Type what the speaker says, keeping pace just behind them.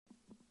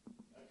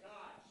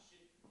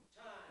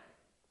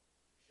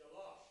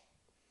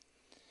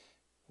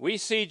We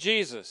see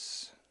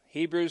Jesus,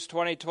 Hebrews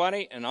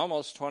 20:20 and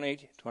almost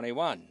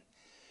 20:21.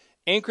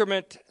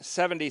 Increment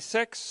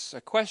 76,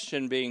 a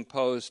question being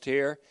posed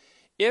here.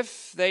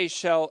 If they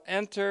shall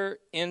enter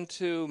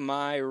into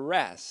my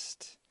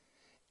rest.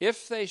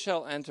 If they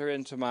shall enter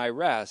into my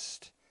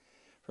rest,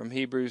 from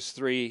Hebrews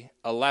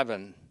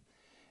 3:11.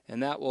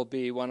 And that will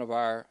be one of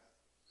our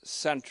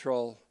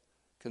central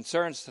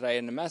concerns today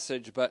in the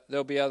message, but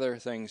there'll be other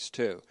things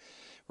too.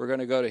 We're going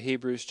to go to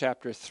Hebrews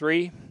chapter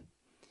 3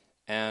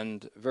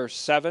 and verse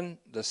 7.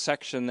 The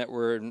section that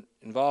we're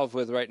involved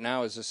with right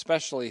now is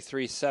especially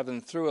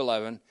 3:7 through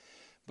 11,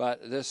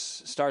 but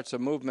this starts a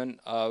movement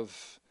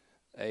of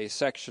a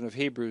section of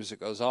Hebrews that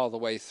goes all the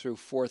way through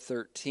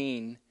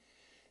 4:13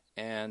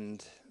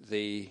 and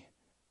the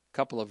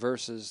couple of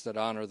verses that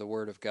honor the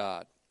Word of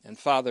God. And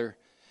Father,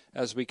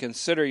 as we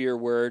consider your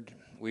Word,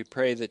 we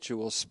pray that you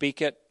will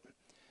speak it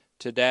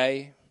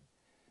today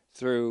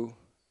through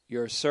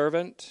your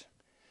servant,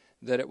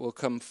 that it will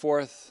come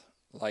forth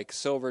like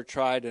silver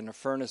tried in a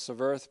furnace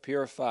of earth,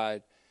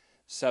 purified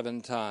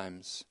 7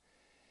 times,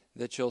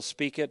 that you'll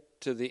speak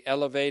it to the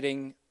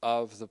elevating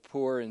of the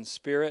poor in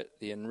spirit,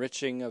 the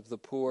enriching of the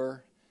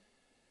poor,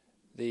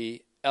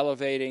 the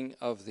elevating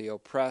of the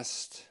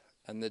oppressed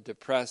and the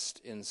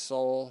depressed in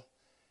soul,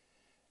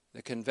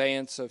 the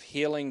conveyance of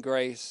healing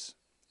grace,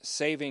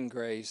 saving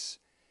grace,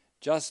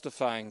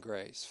 justifying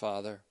grace,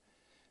 Father,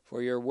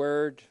 for your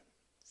word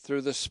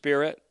through the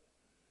Spirit,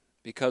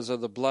 because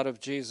of the blood of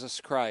Jesus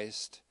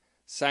Christ,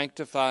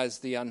 sanctifies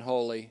the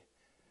unholy,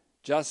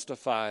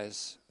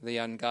 justifies the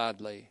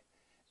ungodly,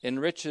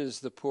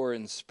 enriches the poor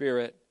in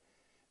spirit,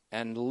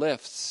 and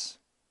lifts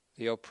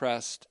the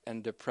oppressed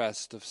and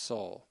depressed of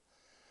soul.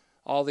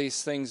 All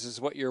these things is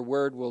what your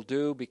word will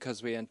do,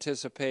 because we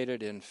anticipate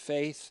it in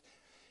faith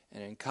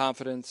and in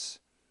confidence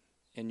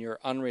in your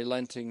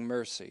unrelenting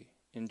mercy.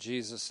 In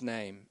Jesus'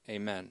 name,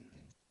 amen.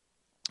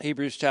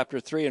 Hebrews chapter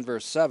 3 and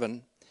verse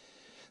 7.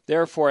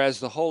 Therefore, as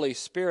the Holy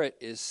Spirit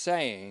is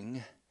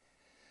saying,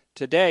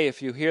 today,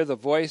 if you hear the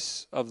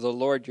voice of the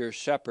Lord your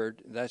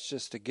shepherd, that's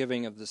just a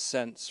giving of the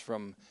sense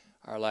from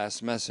our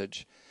last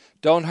message,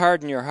 don't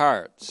harden your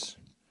hearts,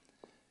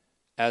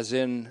 as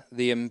in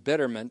the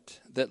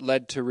embitterment that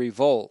led to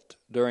revolt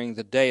during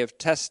the day of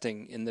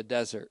testing in the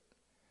desert,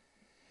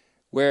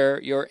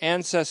 where your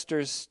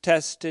ancestors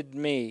tested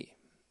me,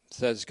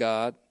 says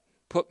God,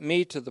 put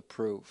me to the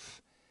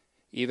proof,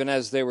 even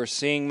as they were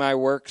seeing my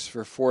works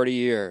for 40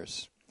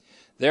 years.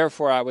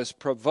 Therefore I was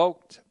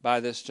provoked by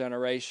this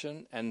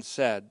generation and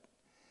said,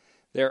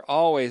 they're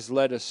always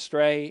led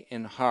astray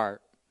in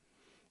heart,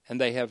 and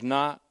they have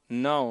not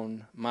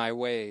known my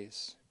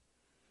ways.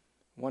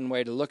 One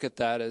way to look at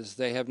that is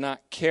they have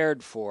not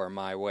cared for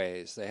my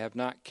ways. They have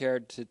not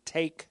cared to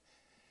take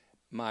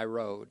my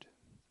road.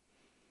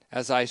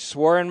 As I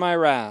swore in my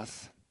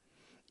wrath,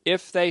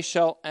 if they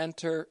shall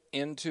enter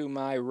into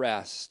my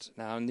rest.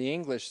 Now in the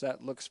English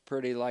that looks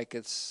pretty like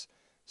it's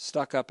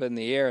stuck up in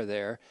the air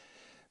there,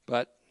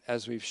 but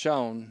as we've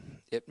shown,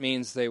 it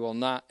means they will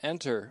not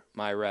enter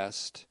my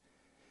rest.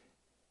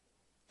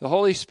 The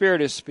Holy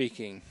Spirit is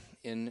speaking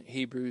in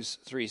Hebrews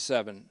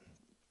 3:7.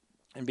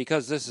 And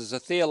because this is a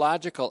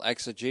theological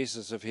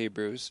exegesis of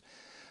Hebrews,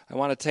 I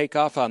want to take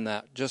off on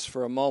that just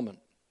for a moment.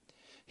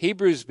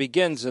 Hebrews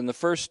begins in the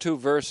first 2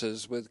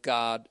 verses with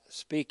God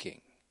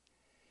speaking.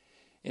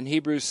 In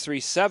Hebrews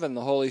 3:7,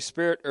 the Holy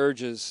Spirit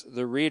urges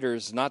the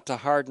readers not to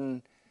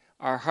harden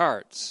our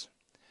hearts.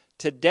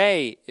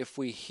 Today, if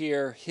we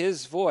hear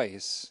his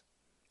voice,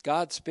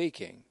 God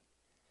speaking,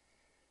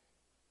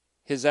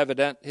 his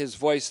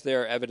voice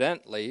there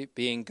evidently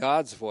being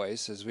God's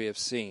voice, as we have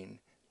seen.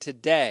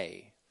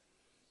 Today,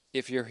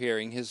 if you're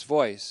hearing his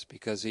voice,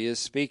 because he is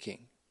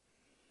speaking.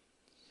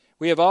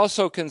 We have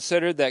also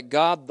considered that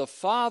God the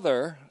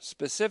Father,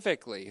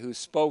 specifically, who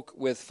spoke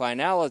with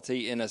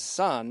finality in a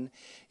Son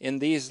in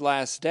these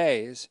last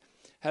days,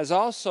 has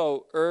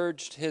also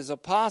urged his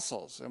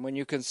apostles. And when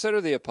you consider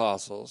the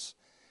apostles,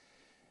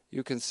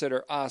 you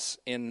consider us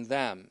in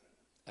them,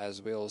 as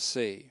we'll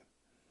see.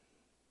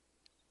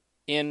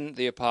 In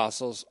the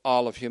apostles,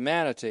 all of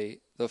humanity,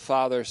 the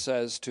Father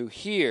says to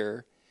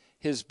hear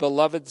his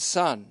beloved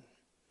Son.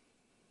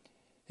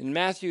 In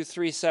Matthew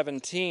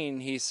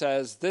 3:17, he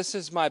says, this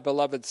is my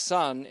beloved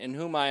Son, in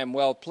whom I am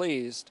well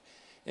pleased.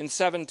 In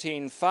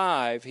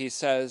 17:5, he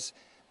says,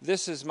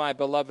 this is my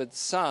beloved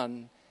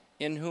Son,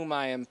 in whom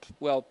I am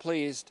well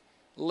pleased.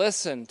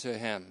 Listen to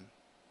him.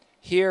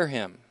 Hear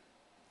him.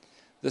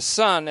 The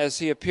Son, as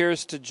he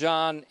appears to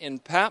John in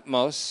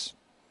Patmos,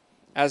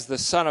 as the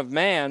Son of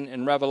Man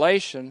in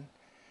Revelation,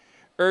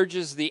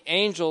 urges the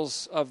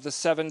angels of the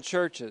 7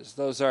 churches.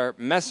 Those are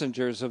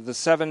messengers of the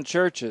 7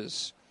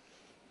 churches.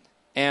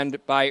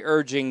 And by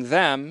urging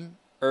them,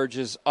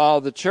 urges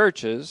all the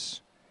churches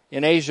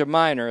in Asia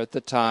Minor at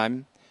the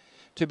time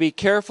to be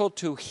careful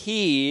to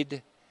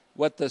heed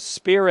what the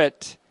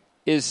Spirit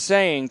is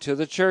saying to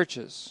the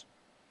churches.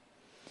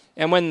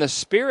 And when the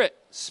Spirit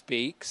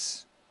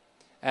speaks,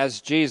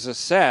 as Jesus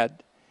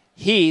said,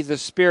 he, the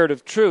Spirit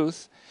of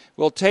truth,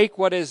 will take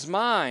what is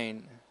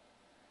mine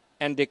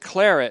and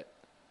declare it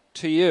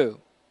to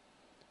you.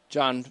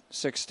 John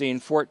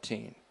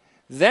 16:14.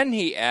 Then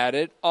he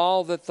added,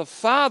 all that the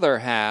Father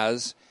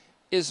has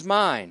is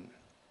mine.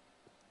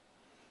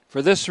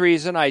 For this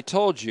reason I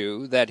told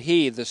you that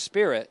he, the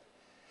Spirit,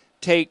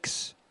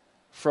 takes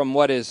from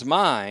what is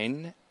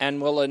mine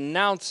and will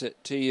announce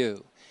it to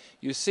you.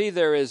 You see,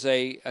 there is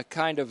a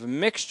kind of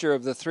mixture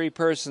of the three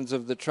persons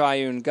of the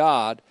triune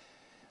God,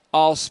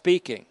 all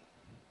speaking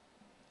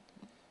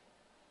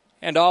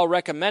and all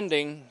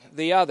recommending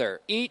the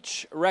other,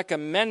 each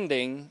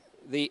recommending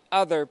the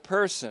other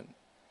person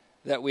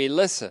that we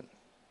listen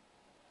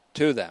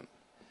to them.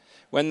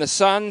 When the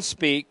Son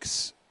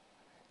speaks,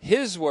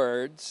 his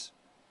words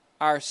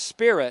are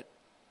spirit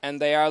and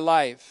they are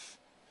life,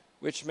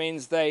 which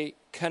means they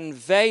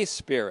convey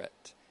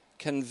spirit,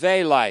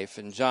 convey life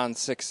in John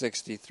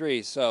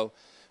 6:63. So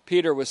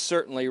Peter was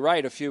certainly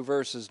right a few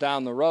verses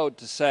down the road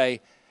to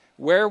say,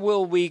 where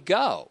will we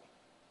go?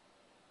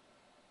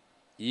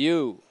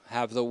 You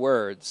have the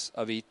words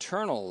of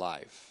eternal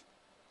life,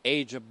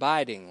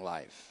 age-abiding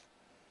life.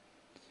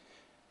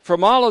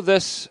 From all of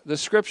this, the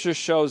Scripture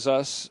shows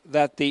us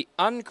that the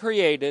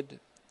uncreated,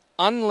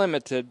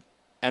 unlimited,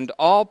 and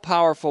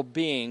all-powerful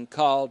being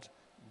called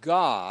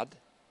God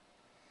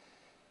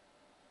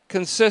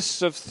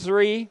consists of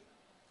three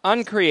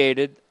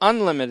uncreated,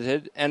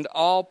 unlimited, and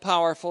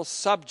all-powerful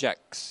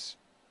subjects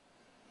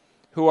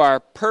who are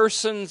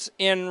persons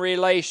in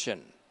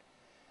relation.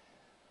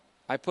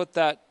 I put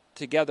that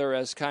together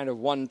as kind of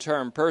one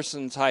term,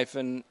 persons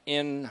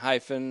in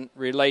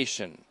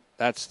relation.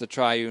 That's the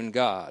triune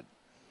God.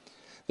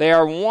 They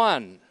are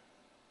one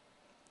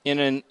in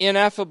an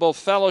ineffable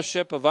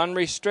fellowship of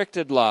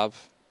unrestricted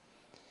love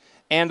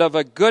and of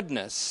a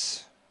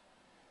goodness,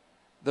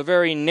 the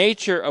very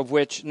nature of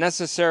which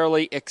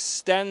necessarily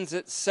extends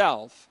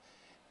itself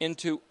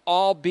into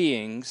all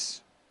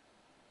beings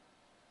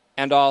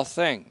and all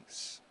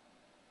things.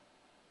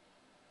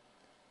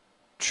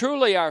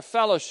 Truly our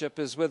fellowship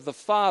is with the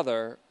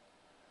Father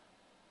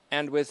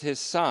and with his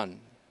Son,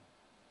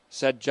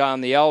 said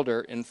John the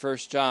Elder in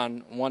 1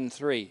 John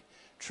 1:3.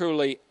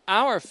 Truly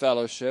our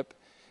fellowship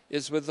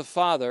is with the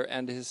Father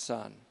and his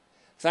Son.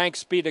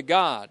 Thanks be to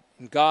God.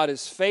 And God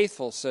is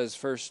faithful, says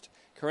 1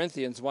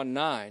 Corinthians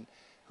 1:9,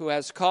 who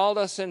has called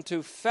us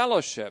into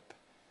fellowship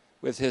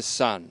with his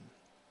Son.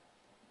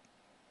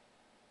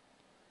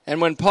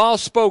 And when Paul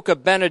spoke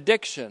of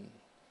benediction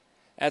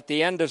at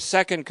the end of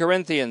 2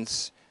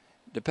 Corinthians,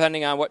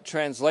 depending on what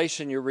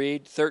translation you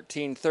read,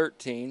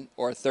 13:13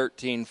 or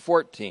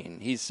 13:14,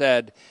 he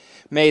said,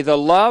 may the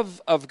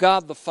love of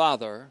God the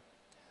Father,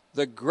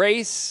 the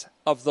grace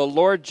of the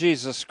Lord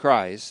Jesus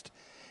Christ,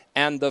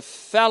 and the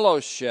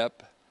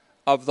fellowship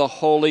of the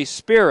Holy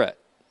Spirit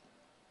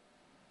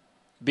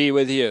be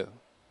with you.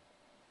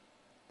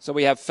 So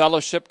we have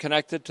fellowship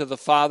connected to the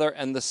Father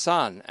and the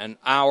Son, and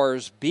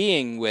ours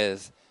being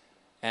with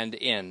and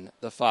in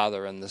the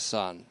Father and the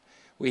Son.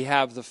 We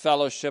have the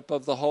fellowship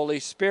of the Holy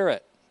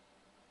Spirit.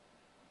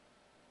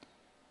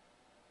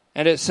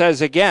 And it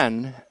says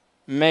again,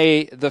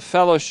 may the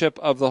fellowship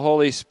of the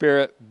Holy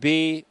Spirit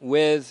be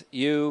with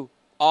you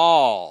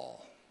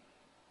all.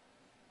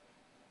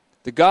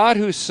 The God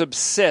who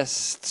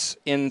subsists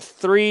in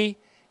three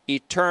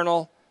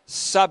eternal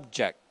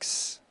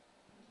subjects,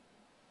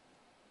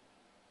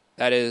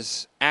 that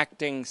is,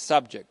 acting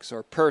subjects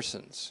or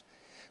persons,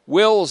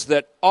 wills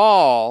that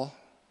all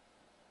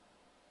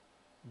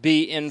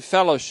be in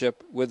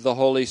fellowship with the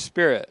Holy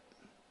Spirit,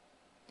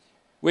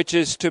 which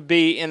is to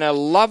be in a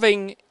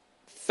loving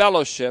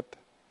fellowship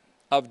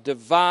of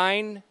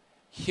divine,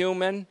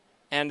 human,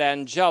 and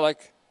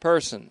angelic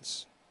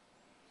persons.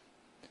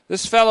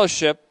 This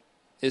fellowship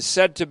is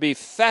said to be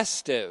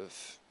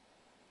festive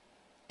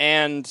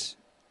and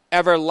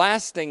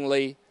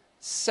everlastingly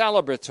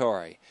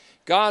celebratory.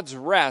 God's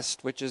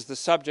rest, which is the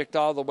subject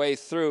all the way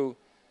through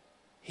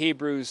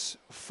Hebrews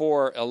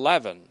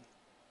 4:11,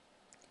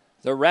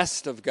 the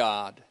rest of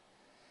God,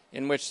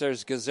 in which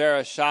there's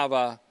Gezerah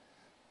Shava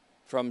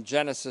from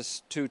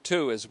Genesis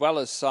 2:2, as well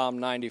as Psalm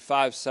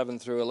 95, 7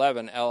 through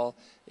 11, L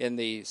in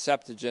the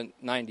Septuagint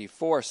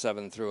 94,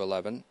 7 through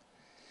 11.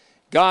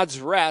 God's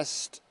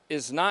rest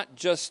is not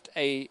just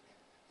a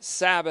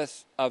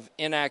Sabbath of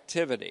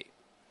inactivity.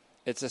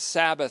 It's a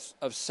Sabbath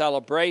of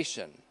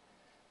celebration,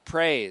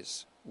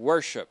 praise,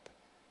 worship,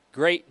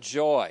 great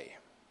joy.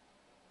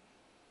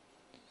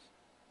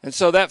 And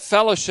so that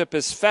fellowship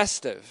is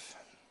festive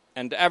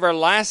and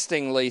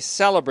everlastingly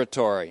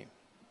celebratory.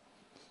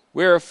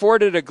 We're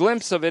afforded a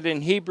glimpse of it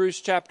in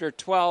Hebrews chapter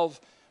 12,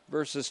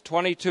 verses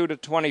 22 to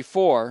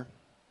 24,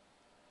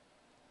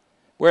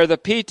 where the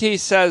PT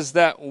says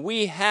that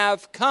we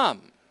have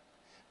come,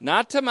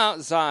 not to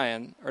Mount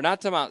Zion, or not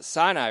to Mount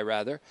Sinai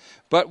rather,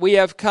 but we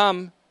have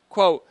come,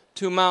 quote,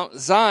 to Mount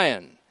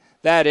Zion,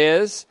 that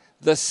is,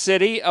 the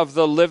city of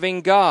the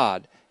living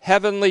God,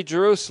 heavenly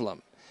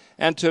Jerusalem,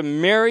 and to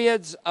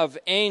myriads of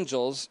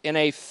angels in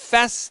a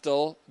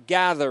festal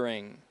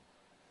gathering,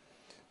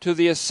 to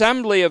the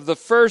assembly of the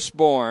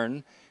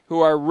firstborn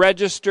who are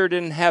registered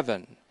in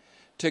heaven,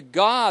 to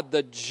God,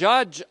 the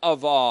judge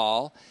of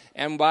all,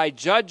 and by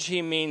judge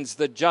he means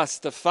the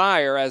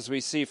justifier, as we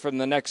see from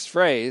the next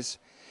phrase,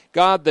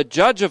 God, the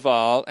judge of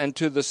all, and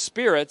to the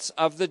spirits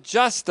of the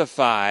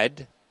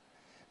justified,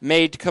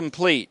 made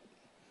complete.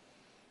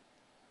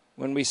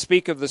 When we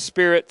speak of the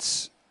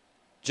spirits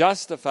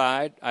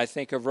justified, I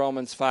think of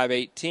Romans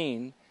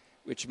 5:18,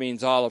 which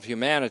means all of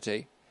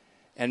humanity,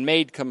 and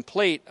made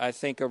complete, I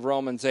think of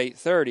Romans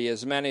 8:30,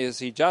 as many as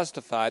he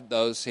justified,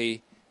 those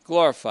he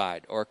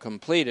glorified or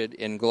completed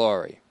in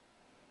glory.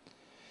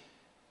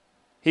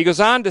 He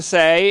goes on to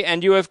say,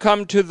 and you have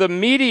come to the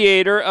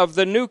mediator of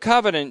the new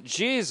covenant,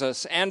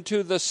 Jesus, and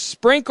to the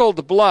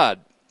sprinkled blood.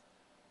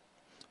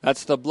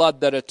 That's the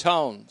blood that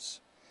atones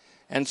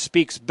and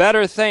speaks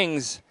better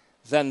things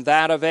than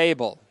that of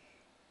Abel.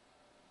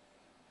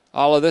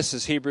 All of this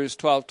is Hebrews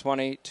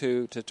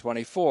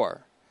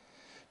 12:22-24.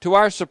 To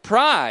our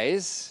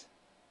surprise,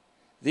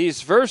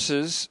 these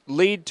verses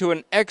lead to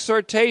an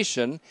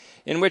exhortation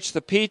in which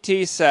the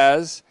PT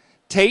says,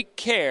 take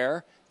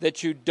care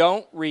that you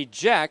don't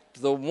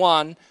reject the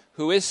one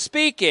who is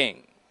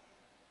speaking.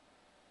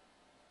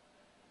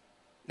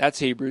 That's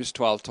Hebrews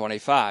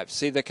 12:25.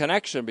 See the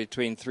connection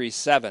between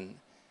 3:7,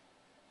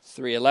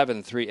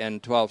 3:11,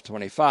 and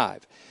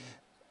 12:25.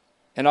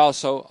 And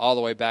also all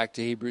the way back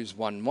to Hebrews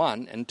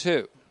 1:1 and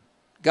 2.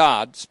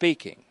 God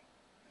speaking.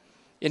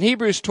 In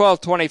Hebrews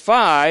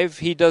 12:25,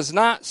 he does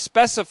not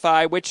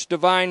specify which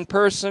divine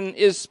person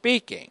is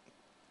speaking.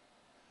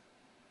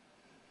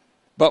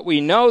 But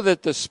we know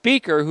that the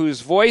speaker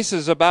whose voice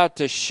is about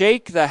to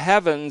shake the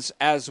heavens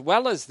as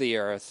well as the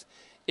earth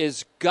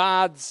is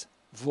God's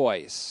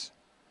voice.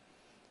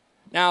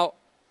 Now,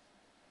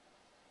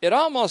 it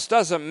almost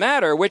doesn't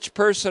matter which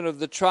person of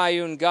the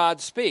triune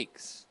God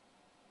speaks.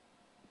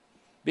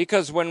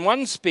 Because when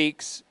one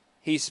speaks,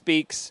 he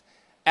speaks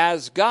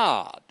as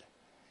God.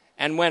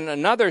 And when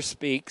another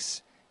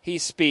speaks, he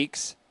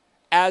speaks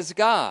as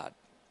God.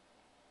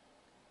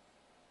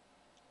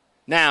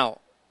 Now,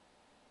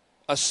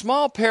 a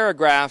small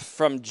paragraph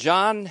from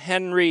John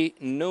Henry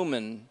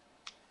Newman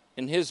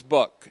in his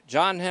book,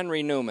 John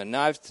Henry Newman.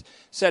 Now, I've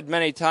said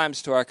many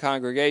times to our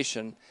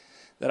congregation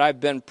that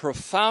I've been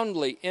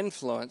profoundly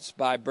influenced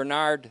by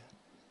Bernard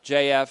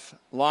J.F.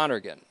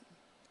 Lonergan,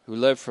 who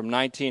lived from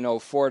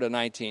 1904 to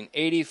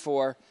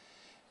 1984,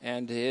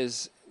 and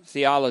his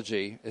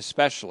theology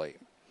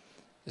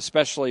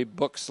especially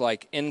books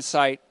like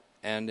Insight,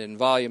 and in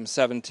volume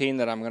 17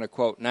 that I'm going to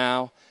quote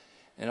now,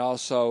 and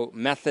also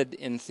Method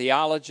in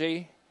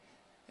Theology,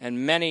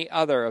 and many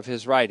other of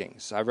his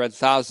writings. I've read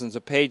thousands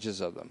of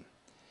pages of them.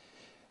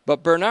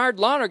 But Bernard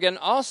Lonergan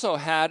also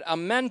had a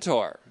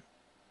mentor,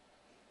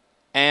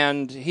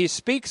 and he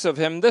speaks of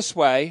him this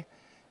way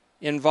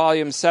in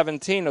volume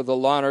 17 of the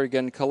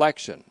Lonergan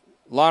collection.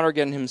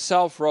 Lonergan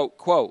himself wrote,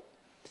 quote,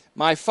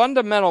 "My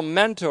fundamental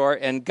mentor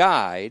and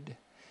guide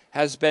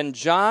has been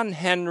John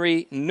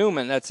Henry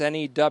Newman," that's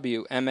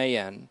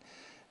N-E-W-M-A-N,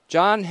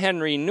 John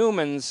Henry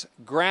Newman's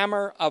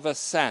Grammar of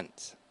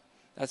Assent.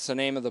 That's the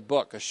name of the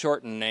book, a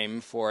shortened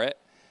name for it,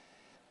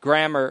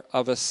 Grammar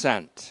of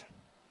Assent.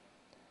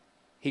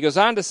 He goes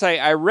on to say,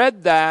 I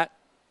read that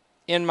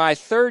in my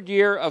third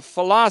year of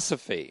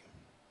philosophy,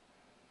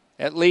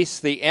 at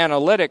least the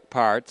analytic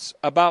parts,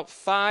 about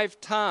 5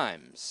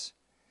 times,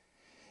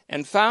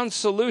 and found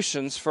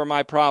solutions for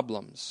my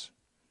problems.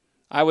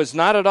 I was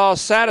not at all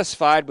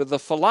satisfied with the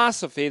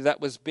philosophy that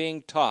was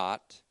being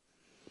taught,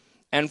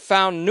 and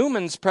found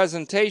Newman's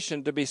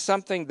presentation to be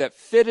something that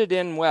fitted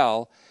in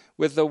well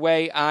with the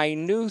way I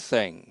knew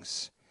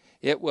things.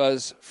 It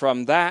was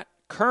from that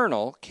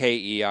kernel,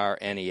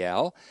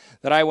 K-E-R-N-E-L,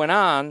 that I went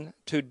on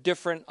to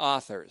different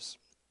authors.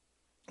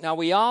 Now,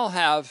 we all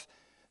have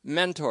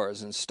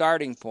mentors and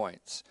starting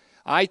points.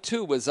 I,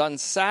 too, was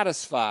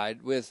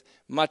unsatisfied with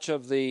much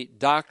of the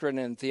doctrine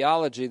and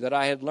theology that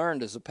I had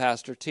learned as a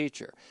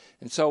pastor-teacher.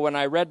 And so when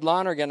I read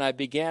Lonergan, I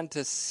began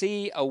to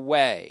see a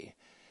way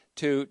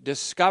to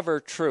discover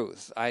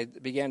truth. I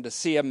began to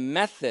see a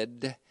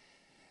method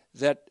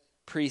that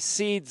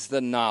precedes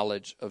the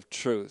knowledge of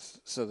truth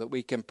so that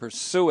we can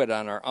pursue it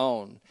on our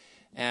own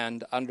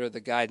and under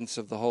the guidance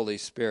of the Holy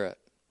Spirit.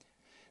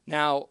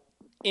 Now,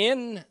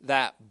 in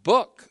that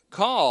book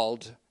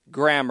called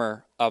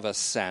Grammar of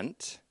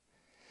Assent,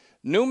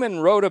 Newman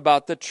wrote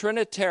about the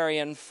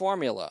Trinitarian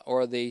formula,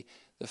 or the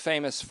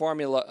famous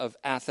formula of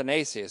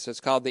Athanasius.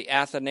 It's called the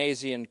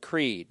Athanasian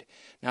Creed.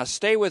 Now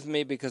stay with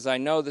me because I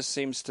know this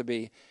seems to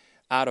be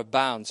out of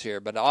bounds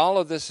here, but all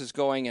of this is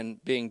going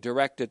and being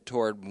directed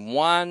toward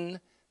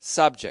one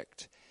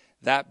subject,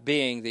 that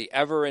being the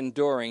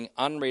ever-enduring,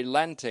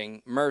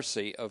 unrelenting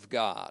mercy of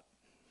God.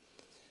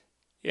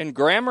 In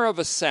Grammar of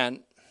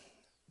Assent,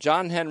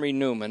 John Henry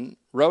Newman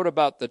wrote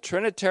about the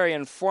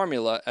Trinitarian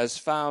formula as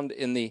found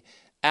in the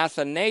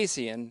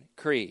Athanasian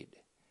Creed.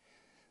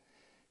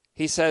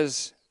 He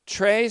says,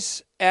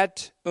 tres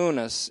et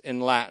unus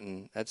in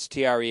Latin, that's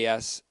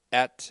T-R-E-S,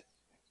 et,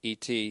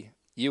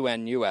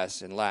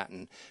 E-T-U-N-U-S in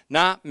Latin,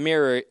 not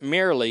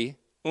merely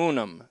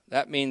unum.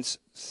 That means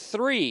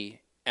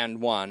 3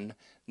 and 1,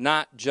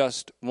 not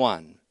just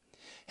one.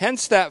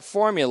 Hence that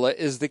formula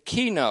is the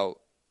keynote,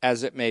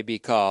 as it may be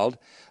called,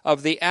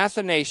 of the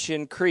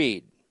Athanasian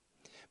Creed.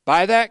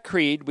 By that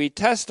creed, we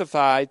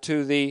testify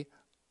to the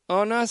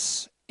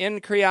unus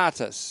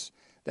increatus,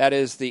 that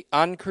is, the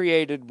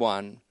uncreated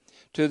one,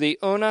 to the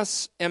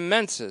unus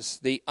immensus,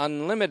 the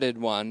unlimited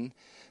one,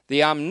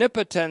 the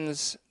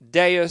omnipotens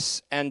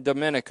Deus and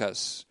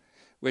Dominicus,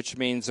 which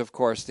means, of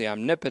course, the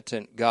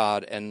omnipotent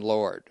God and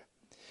Lord.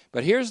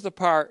 But here's the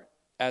part,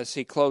 as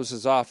he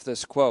closes off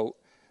this quote,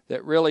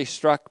 that really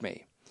struck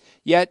me.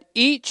 Yet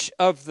each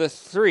of the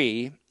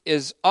three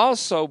is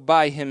also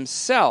by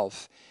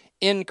himself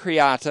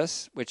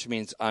increatus, which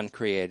means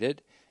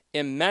uncreated,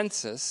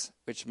 immensus,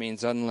 which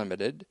means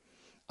unlimited,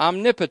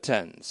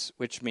 omnipotens,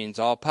 which means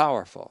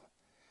all-powerful.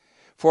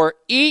 For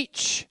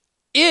each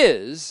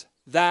is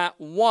that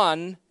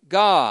one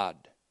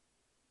God.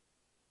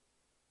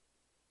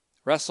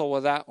 Wrestle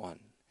with that one.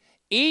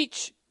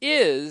 Each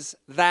is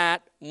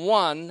that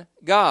one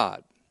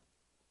God,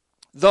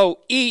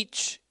 though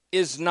each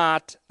is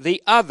not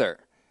the other.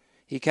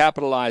 He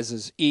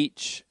capitalizes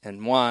each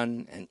and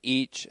one and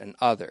each and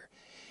other.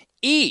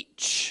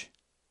 Each,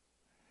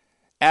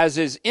 as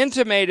is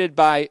intimated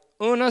by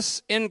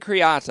unus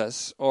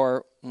increatus,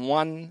 or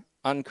one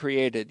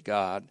uncreated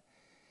God,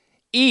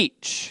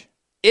 each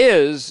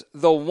is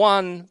the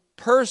one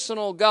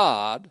personal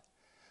God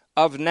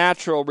of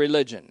natural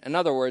religion. In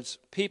other words,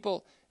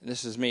 people, and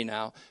this is me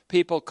now,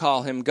 people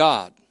call him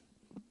God,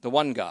 the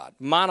one God.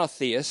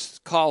 Monotheists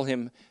call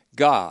him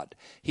God.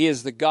 He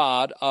is the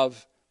God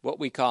of what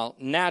we call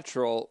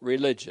natural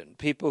religion.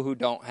 People who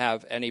don't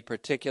have any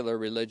particular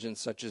religion,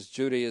 such as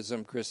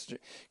Judaism,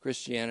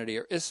 Christianity,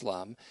 or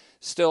Islam,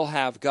 still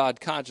have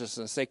God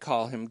consciousness. They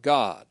call him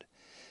God.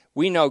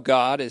 We know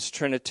God is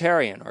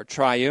Trinitarian or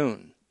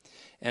triune.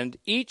 And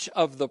each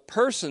of the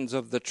persons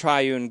of the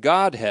triune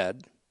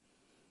Godhead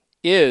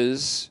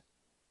is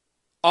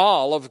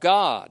all of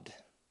God.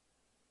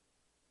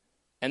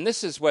 And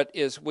this is what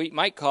is we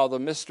might call the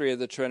mystery of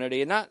the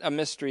Trinity, not a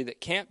mystery that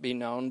can't be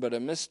known, but a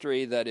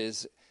mystery that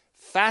is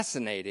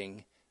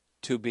fascinating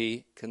to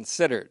be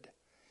considered.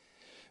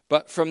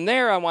 But from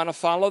there, I want to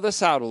follow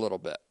this out a little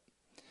bit.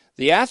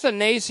 The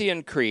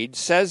Athanasian Creed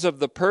says of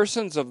the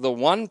persons of the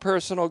one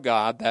personal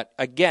God that,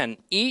 again,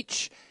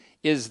 each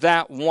is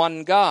that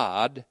one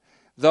God,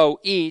 though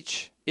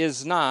each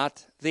is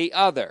not the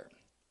other.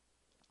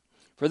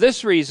 For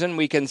this reason,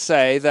 we can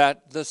say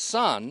that the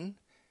Son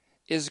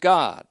is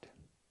God,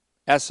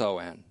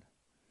 S-O-N.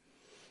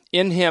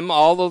 In him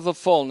all of the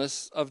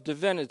fullness of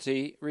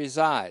divinity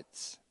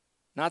resides.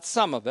 Not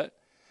some of it,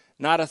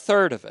 not a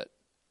third of it,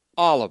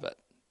 all of it.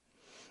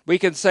 We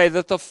can say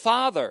that the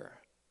Father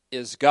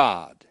is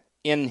God.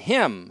 In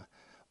him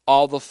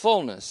all the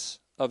fullness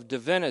of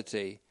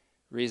divinity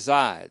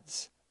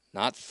resides.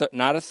 Not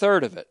a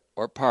third of it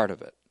or part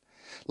of it.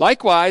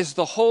 Likewise,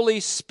 the Holy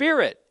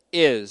Spirit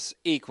is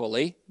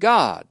equally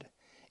God.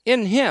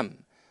 In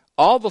him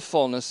all the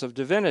fullness of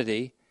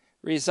divinity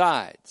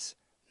resides.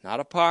 Not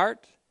a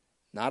part,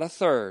 not a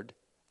third,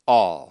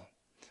 all.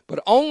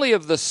 But only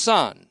of the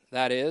Son,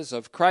 that is,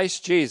 of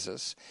Christ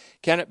Jesus,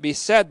 can it be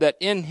said that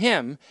in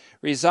him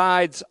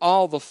resides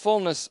all the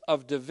fullness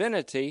of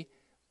divinity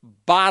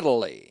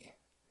bodily,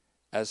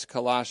 as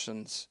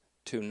Colossians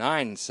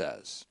 2:9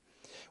 says.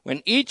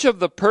 When each of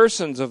the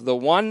persons of the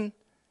one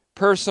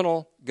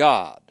personal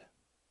God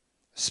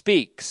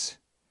speaks,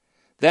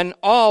 then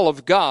all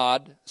of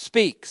God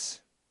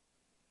speaks.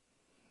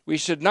 We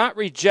should not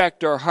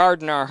reject or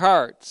harden our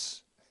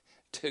hearts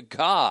to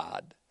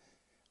God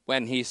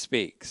when he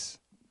speaks.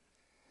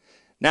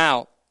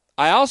 Now,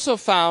 I also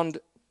found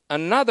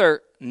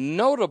another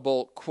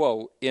notable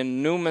quote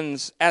in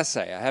Newman's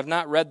essay. I have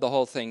not read the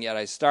whole thing yet.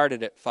 I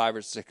started it 5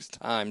 or 6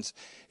 times.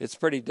 It's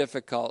pretty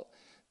difficult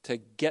to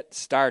get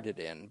started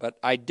in. But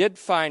I did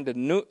find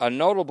a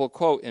notable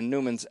quote in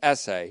Newman's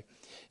essay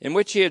in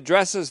which he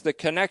addresses the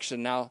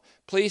connection. Now,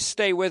 please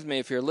stay with me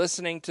if you're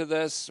listening to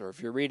this or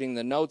if you're reading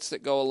the notes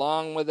that go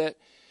along with it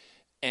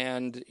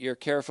and you're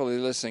carefully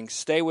listening.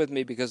 Stay with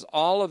me because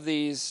all of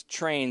these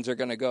trains are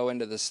going to go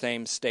into the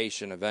same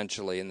station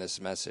eventually in this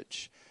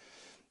message.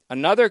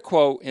 Another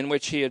quote in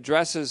which he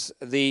addresses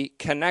the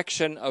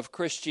connection of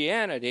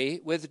Christianity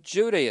with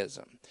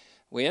Judaism.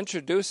 We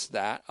introduced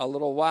that a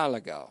little while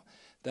ago,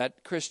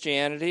 that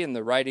Christianity and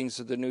the writings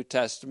of the New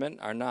Testament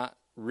are not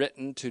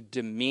written to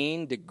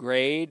demean,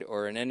 degrade,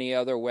 or in any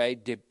other way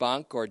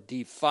debunk or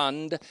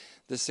defund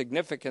the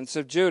significance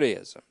of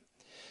Judaism.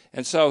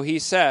 And so he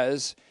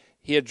says,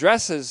 he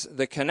addresses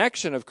the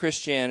connection of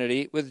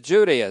Christianity with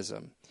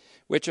Judaism,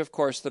 which of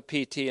course the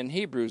PT in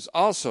Hebrews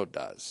also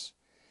does.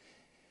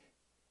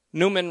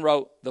 Newman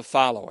wrote the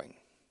following: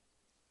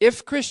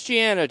 if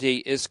Christianity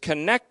is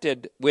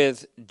connected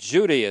with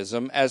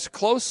Judaism as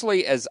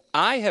closely as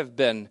I have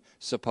been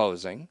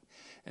supposing,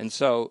 and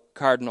so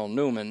Cardinal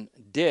Newman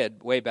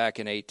did way back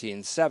in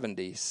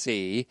 1870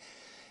 see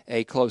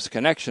a close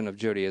connection of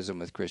Judaism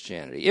with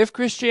Christianity. If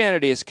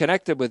Christianity is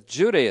connected with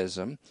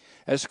Judaism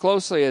as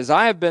closely as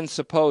I have been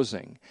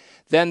supposing,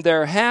 then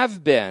there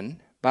have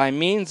been, by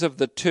means of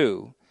the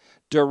two,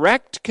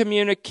 direct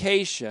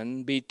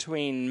communication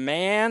between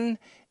man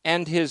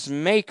and his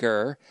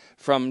Maker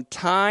from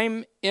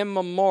time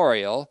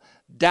immemorial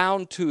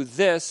down to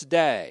this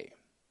day.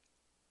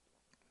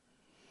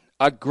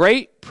 A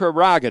great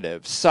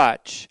prerogative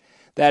such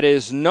that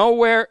is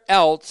nowhere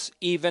else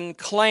even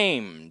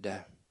claimed.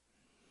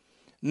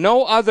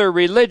 No other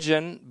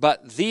religion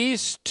but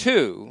these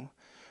two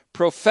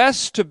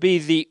profess to be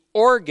the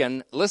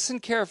organ, listen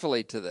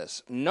carefully to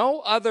this, no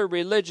other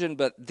religion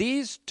but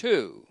these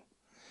two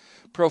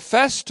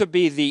profess to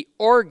be the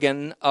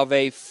organ of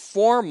a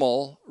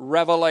formal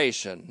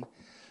revelation,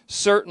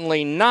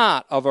 certainly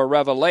not of a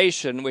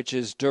revelation which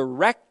is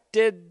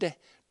directed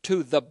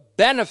to the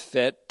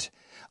benefit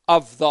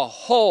of the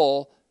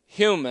whole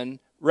human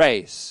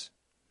race.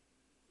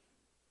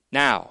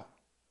 Now,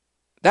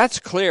 that's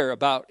clear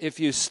about if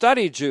you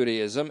study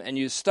Judaism and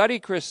you study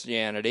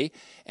Christianity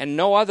and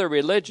no other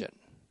religion,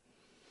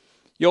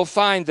 you'll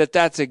find that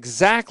that's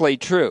exactly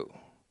true.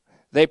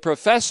 They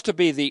profess to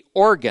be the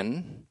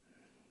organ,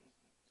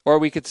 or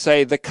we could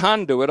say the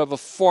conduit of a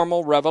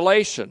formal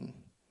revelation.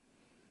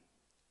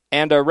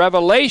 And a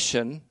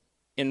revelation,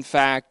 in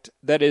fact,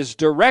 that is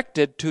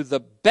directed to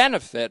the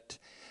benefit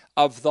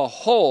of the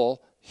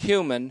whole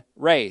human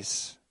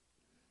race.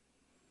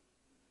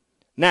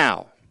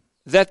 Now,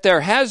 that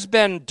there has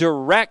been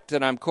direct,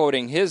 and I'm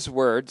quoting his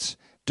words,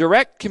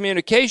 direct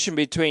communication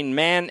between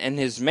man and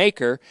his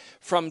Maker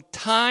from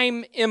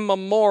time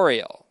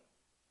immemorial,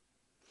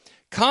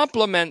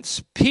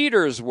 complements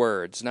Peter's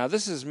words. Now,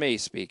 this is me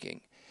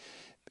speaking.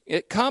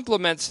 It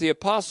complements the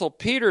Apostle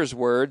Peter's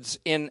words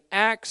in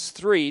Acts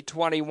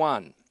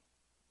 3:21.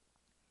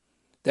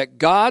 That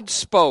God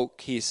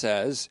spoke, he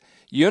says,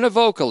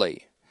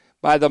 univocally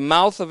by the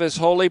mouth of his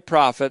holy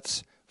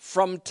prophets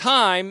from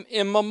time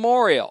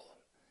immemorial.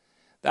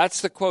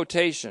 That's the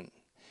quotation,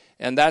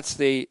 and that's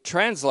the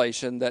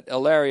translation that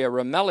Ilaria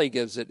Ramelli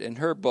gives it in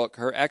her book,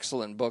 her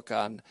excellent book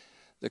on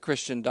the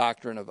Christian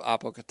doctrine of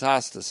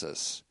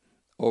apokatastasis,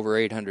 over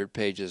 800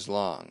 pages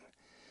long.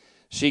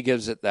 She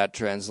gives it that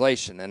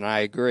translation, and I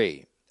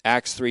agree.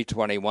 Acts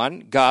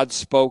 3:21, God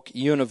spoke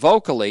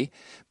univocally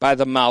by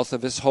the mouth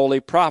of his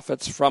holy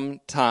prophets from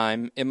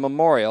time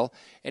immemorial,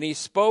 and he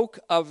spoke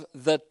of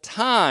the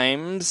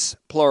times,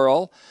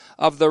 plural,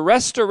 of the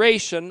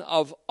restoration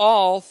of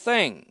all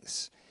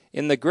things.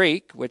 In the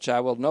Greek, which I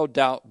will no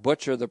doubt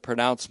butcher the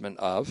pronouncement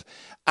of,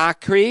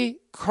 akri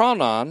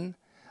chronon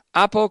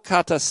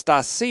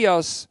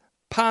apokatastasios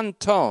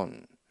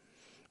panton,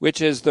 which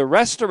is the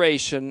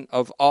restoration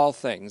of all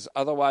things,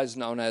 otherwise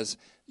known as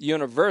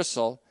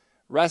universal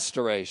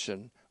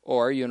restoration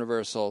or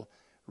universal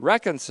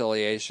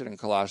reconciliation in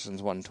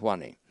Colossians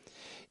 1:20.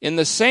 In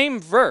the same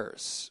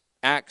verse,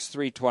 Acts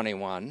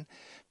 3:21,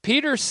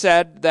 Peter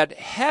said that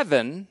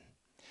heaven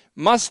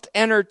must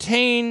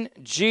entertain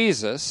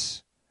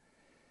Jesus.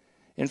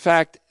 In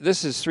fact,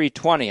 this is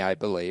 3:20, I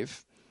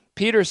believe.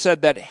 Peter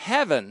said that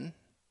heaven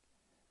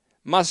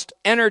must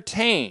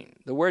entertain.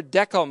 The word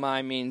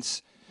dekomai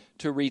means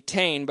to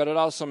retain, but it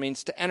also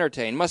means to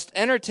entertain. Must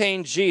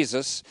entertain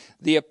Jesus,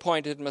 the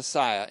appointed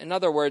Messiah. In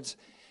other words,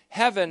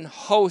 heaven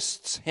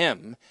hosts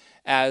him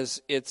as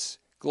its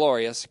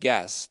glorious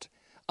guest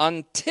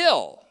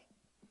until,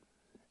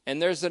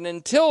 and there's an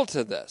until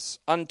to this,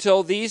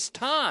 until these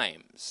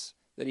times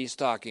that he's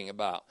talking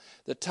about,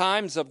 the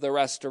times of the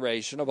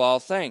restoration of all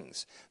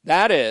things.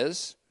 That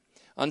is,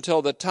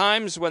 until the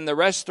times when the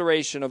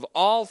restoration of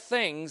all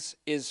things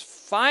is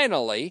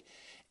finally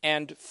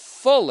and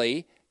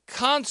fully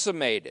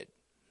consummated.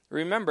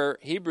 Remember,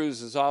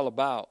 Hebrews is all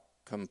about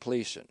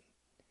completion.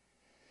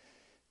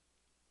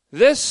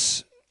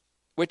 This,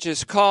 which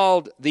is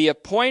called the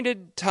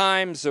appointed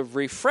times of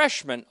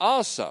refreshment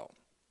also,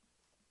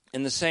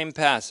 in the same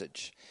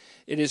passage,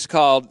 it is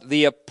called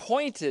the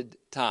appointed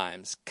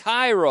times,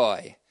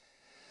 kairoi,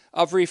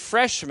 of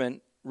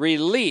refreshment,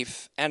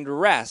 relief, and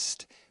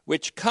rest,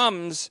 which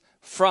comes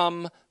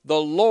from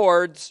the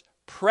Lord's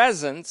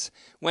presence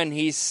when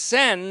he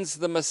sends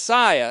the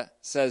Messiah,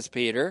 says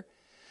Peter,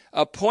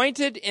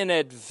 appointed in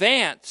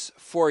advance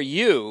for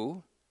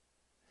you,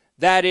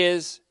 that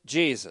is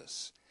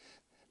Jesus.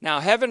 Now,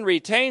 heaven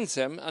retains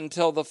him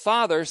until the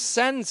Father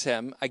sends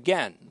him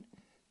again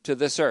to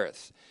this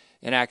earth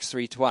in Acts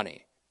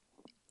 3:20,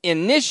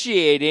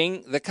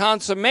 initiating the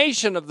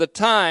consummation of the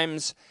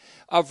times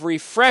of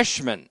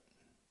refreshment,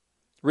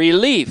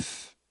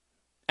 relief,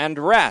 and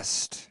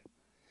rest.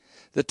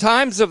 The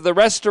times of the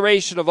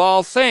restoration of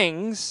all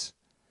things,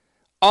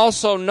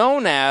 also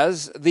known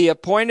as the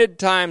appointed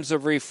times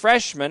of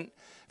refreshment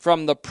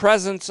from the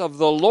presence of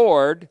the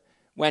Lord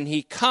when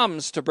he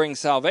comes to bring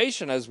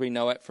salvation, as we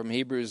know it from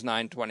Hebrews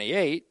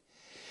 9:28,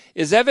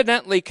 is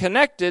evidently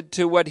connected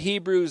to what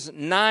Hebrews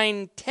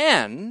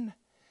 9:10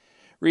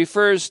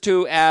 refers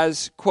to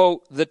as,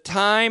 quote, the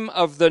time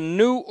of the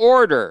new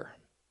order,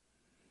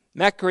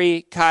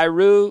 mekri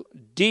kairu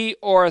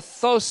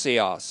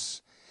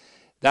diorthosios.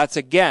 That's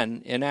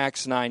again in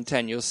Acts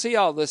 9:10. You'll see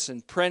all this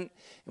in print,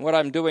 and what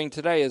I'm doing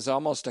today is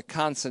almost a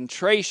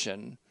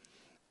concentration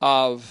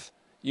of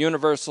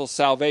universal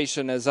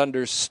salvation as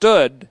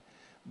understood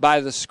by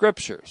the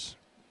Scriptures.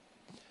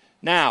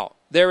 Now,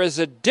 there is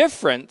a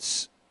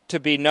difference to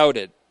be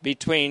noted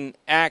between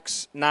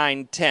Acts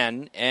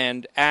 9:10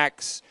 and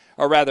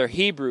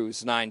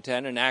Hebrews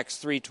 9:10 and Acts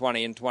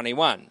 3:20 and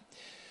 21.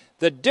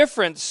 The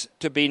difference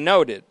to be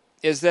noted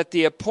is that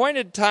the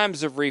appointed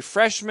times of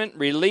refreshment,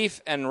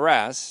 relief, and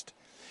rest,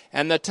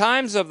 and the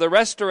times of the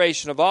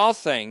restoration of all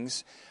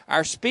things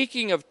are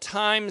speaking of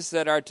times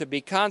that are to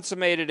be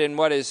consummated in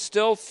what is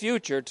still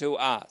future to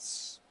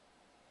us.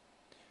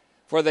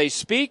 For they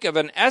speak of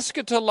an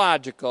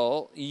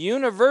eschatological,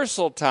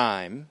 universal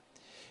time,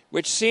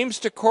 which seems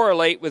to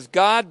correlate with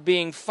God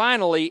being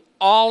finally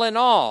all in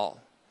all,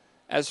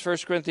 as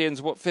 1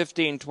 Corinthians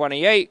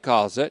 15:28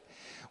 calls it,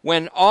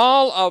 when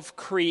all of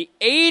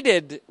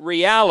created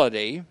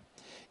reality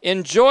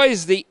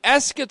enjoys the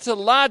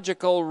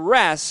eschatological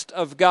rest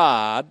of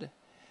God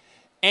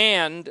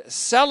and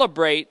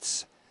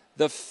celebrates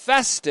the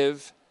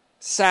festive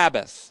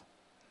Sabbath.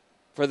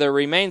 For there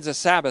remains a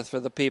Sabbath for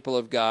the people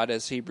of God,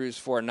 as Hebrews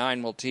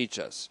 4:9 will teach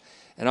us.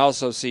 And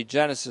also see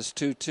Genesis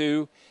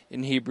 2:2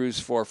 in Hebrews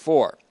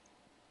 4:4.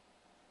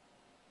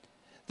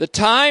 The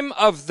time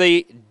of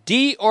the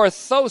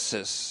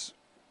diorthosis,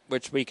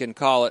 which we can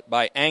call it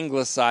by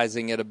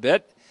anglicizing it a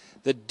bit,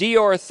 the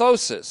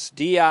diorthosis,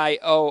 D-I-O-R-T-H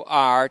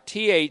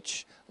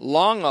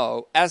long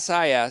O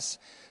S-I-S,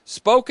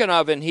 spoken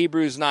of in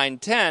Hebrews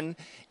 9:10,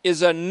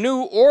 is a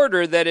new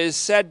order that is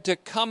said to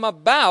come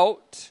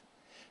about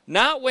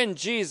not when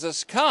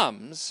Jesus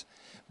comes,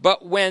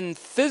 but when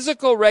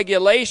physical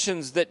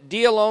regulations that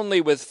deal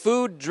only with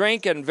food,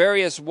 drink, and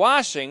various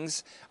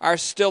washings are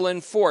still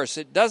in force.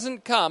 It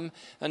doesn't come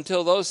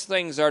until those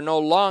things are no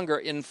longer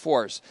in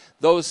force.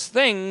 Those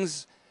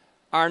things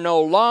are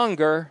no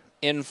longer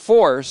in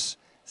force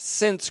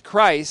since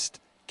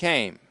Christ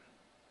came.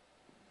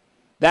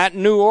 That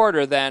new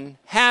order then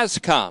has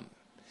come.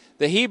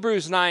 The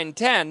Hebrews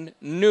 9:10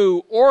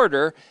 new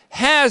order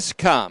has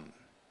come.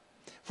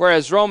 For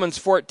as Romans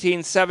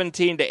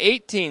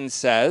 14:17-18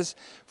 says,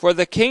 for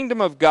the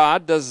kingdom of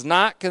God does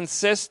not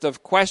consist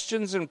of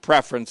questions and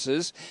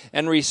preferences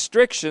and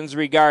restrictions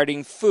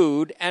regarding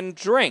food and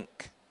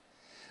drink.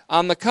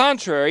 On the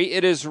contrary,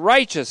 it is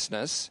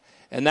righteousness,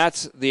 and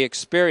that's the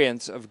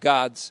experience of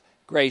God's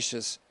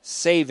gracious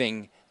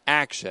saving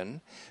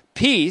action,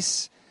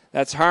 peace,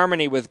 that's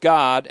harmony with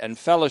God and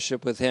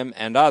fellowship with Him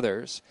and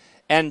others,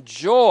 and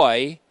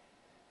joy,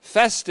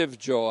 festive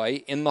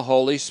joy in the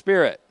Holy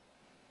Spirit.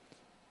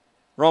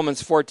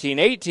 Romans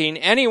 14:18,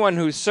 anyone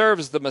who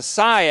serves the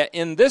Messiah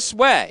in this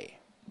way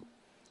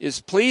is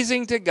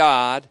pleasing to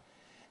God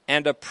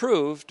and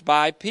approved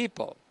by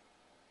people.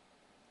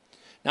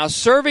 Now,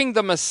 serving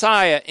the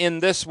Messiah in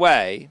this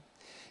way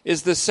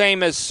is the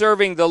same as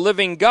serving the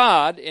living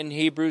God in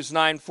Hebrews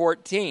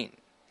 9:14.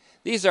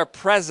 These are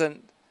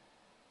present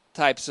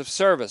types of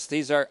service.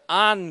 These are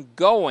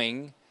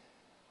ongoing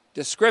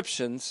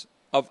descriptions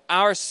of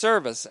our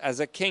service as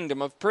a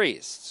kingdom of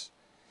priests.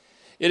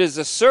 It is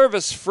a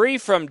service free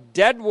from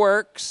dead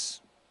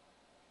works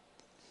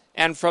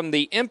and from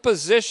the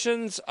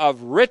impositions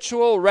of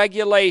ritual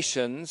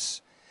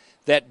regulations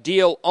that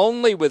deal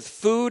only with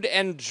food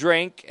and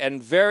drink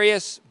and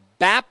various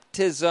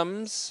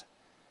baptisms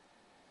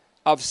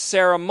of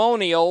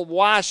ceremonial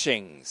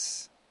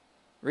washings.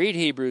 Read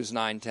Hebrews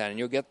 9:10 and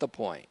you'll get the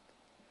point.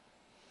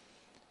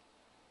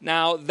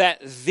 Now, that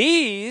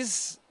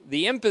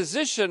the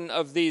imposition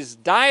of these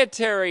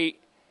dietary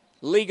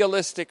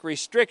legalistic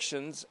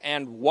restrictions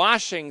and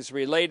washings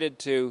related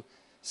to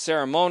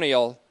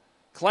ceremonial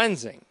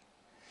cleansing,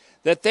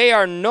 that they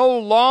are no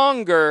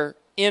longer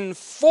in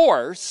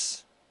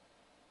force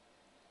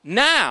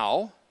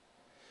now,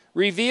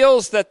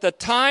 reveals that the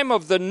time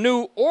of the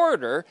new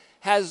order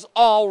has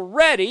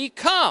already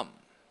come.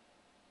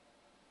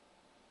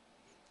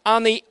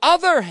 On the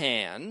other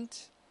hand,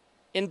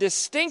 in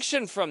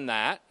distinction from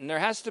that, and there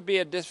has to be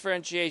a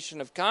differentiation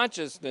of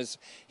consciousness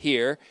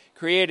here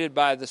created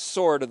by the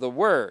sword of the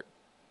word.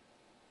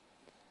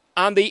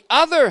 On the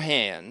other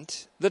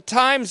hand, the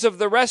times of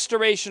the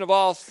restoration of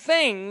all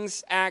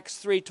things, Acts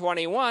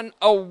 3:21,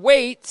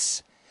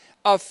 awaits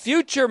a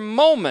future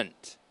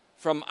moment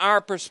from our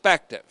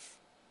perspective.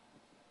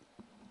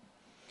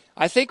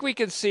 I think we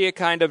can see a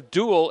kind of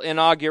dual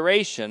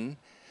inauguration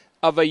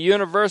of a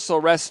universal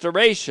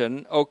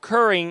restoration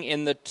occurring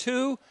in the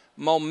two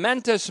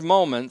momentous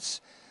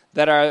moments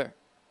that are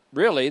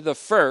really the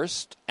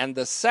first and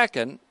the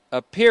second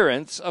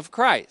appearance of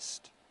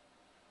Christ.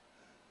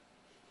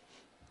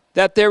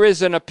 That there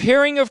is an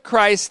appearing of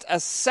Christ a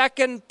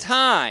second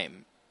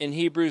time in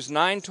Hebrews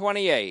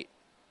 9:28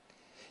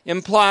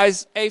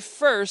 implies a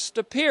first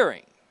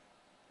appearing.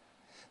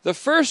 The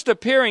first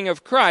appearing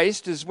of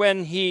Christ is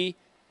when He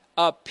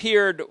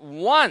appeared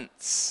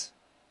once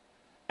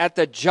at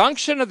the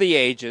junction of the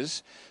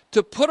ages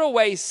to put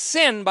away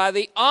sin by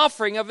the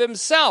offering of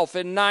Himself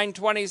in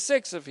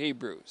 9:26 of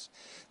Hebrews.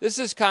 This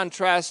is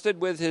contrasted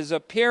with His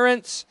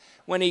appearance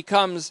when He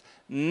comes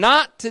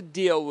not to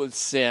deal with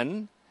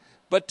sin,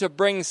 but to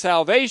bring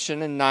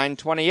salvation in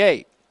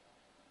 9:28.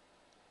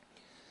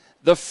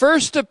 The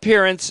first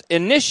appearance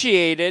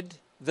initiated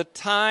the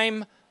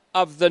time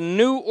of the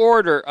new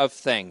order of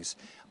things.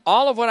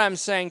 All of what I'm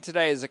saying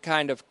today is a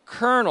kind of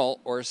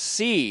kernel or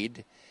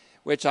seed,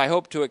 which I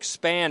hope to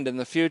expand in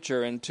the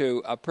future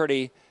into a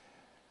pretty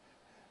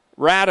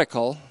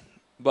radical,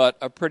 but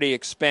a pretty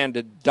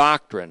expanded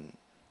doctrine.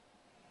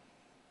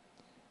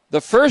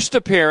 The first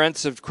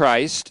appearance of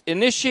Christ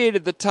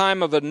initiated the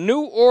time of a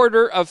new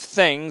order of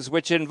things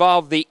which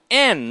involved the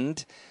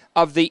end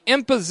of the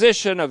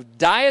imposition of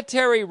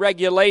dietary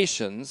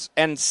regulations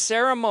and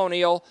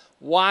ceremonial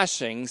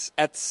washings,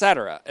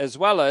 etc., as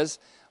well as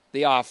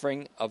the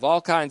offering of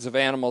all kinds of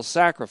animal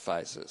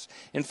sacrifices.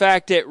 In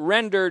fact, it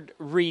rendered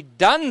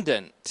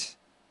redundant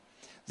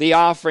the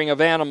offering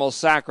of animal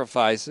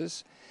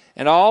sacrifices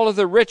and all of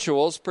the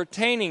rituals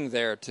pertaining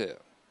thereto.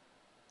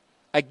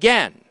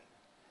 Again,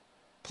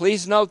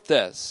 please note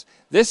this.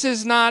 This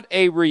is not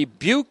a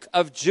rebuke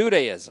of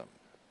Judaism,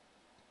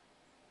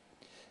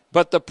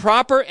 but the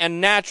proper and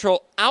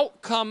natural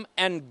outcome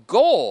and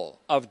goal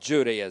of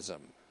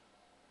Judaism.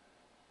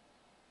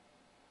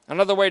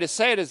 Another way to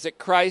say it is that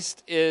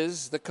Christ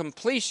is the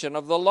completion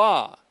of the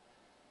law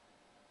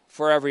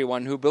for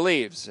everyone who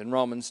believes in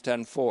Romans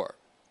 10:4.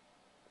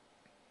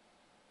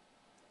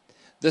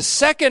 The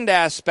second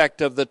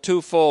aspect of the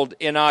twofold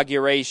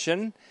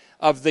inauguration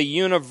of the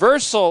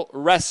universal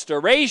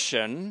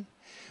restoration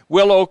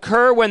will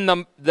occur when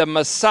the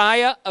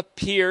Messiah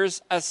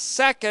appears a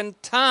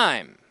second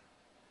time.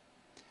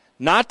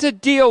 Not to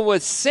deal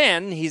with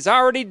sin, he's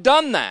already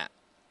done that,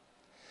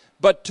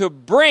 but to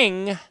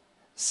bring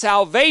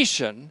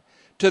salvation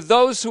to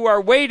those who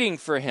are waiting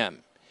for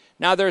him.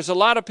 Now, there's a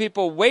lot of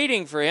people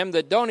waiting for him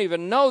that don't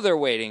even know they're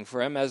waiting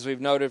for him, as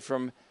we've noted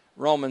from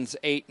Romans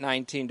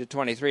 8:19 to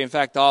 23. In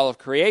fact, all of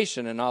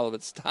creation in all of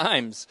its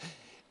times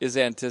is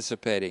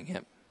anticipating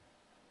him.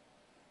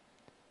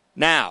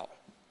 Now,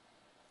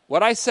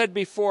 what I said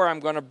before, I'm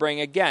going to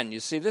bring again.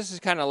 You see, this is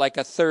kind of like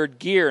a third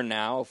gear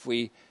now, if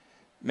we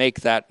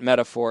make that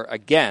metaphor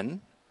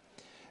again.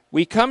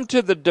 We come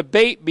to the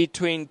debate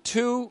between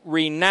two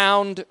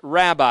renowned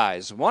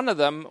rabbis. One of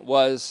them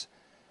was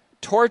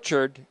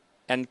tortured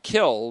and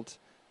killed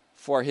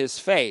for his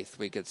faith,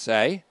 we could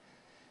say.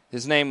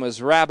 His name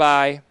was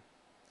Rabbi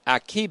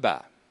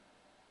Akiba.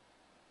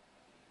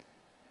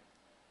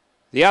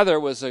 The other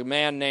was a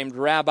man named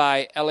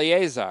Rabbi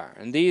Eliezer.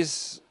 And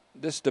this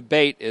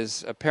debate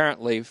is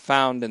apparently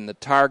found in the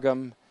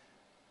Targum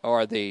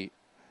or the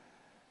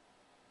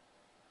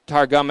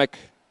Targumic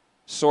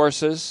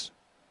sources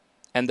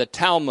and the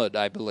Talmud,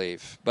 I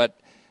believe. But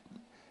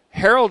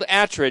Harold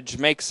Attridge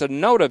makes a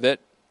note of it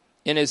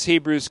in his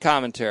Hebrews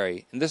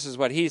commentary. And this is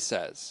what he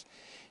says.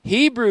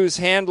 Hebrews'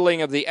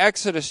 handling of the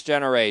Exodus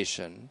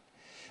generation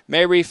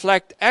may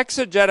reflect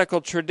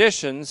exegetical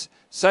traditions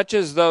such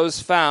as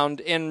those found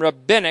in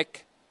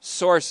rabbinic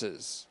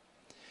sources.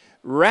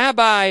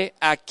 Rabbi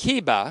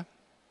Akiba,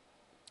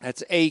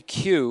 that's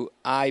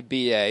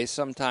A-Q-I-B-A,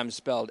 sometimes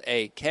spelled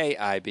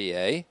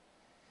A-K-I-B-A,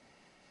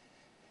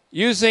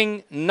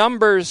 using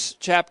Numbers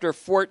chapter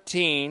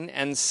 14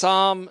 and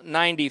Psalm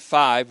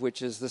 95,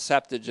 which is the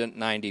Septuagint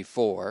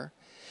 94,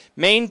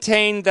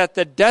 maintained that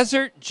the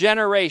desert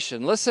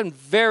generation, listen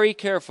very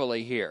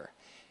carefully here,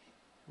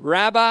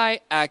 Rabbi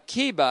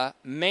Akiba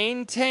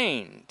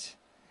maintained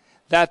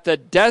that the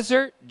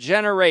desert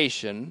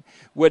generation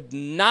would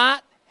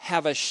not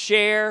have a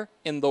share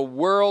in the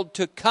world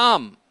to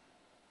come,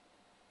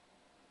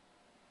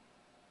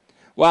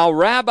 while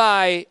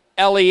Rabbi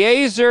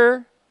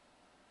Eliezer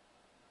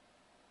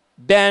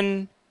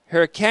ben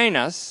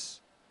Hyrcanus,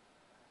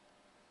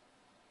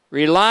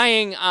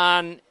 relying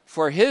on,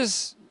 for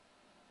his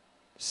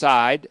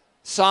side,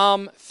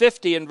 Psalm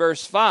 50 and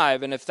verse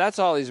 5, and if that's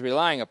all he's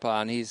relying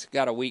upon, he's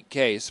got a weak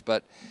case,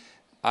 but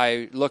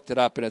I looked it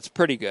up and it's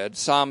pretty good.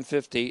 Psalm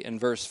 50 and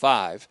verse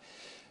 5.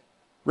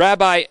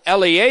 Rabbi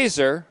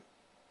Eliezer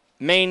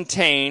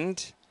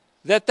maintained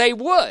that they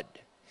would.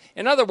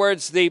 In other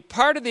words, the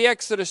part of the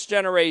Exodus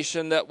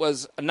generation that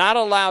was not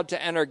allowed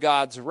to enter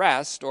God's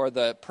rest or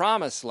the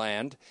promised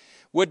land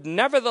would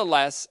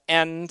nevertheless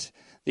enter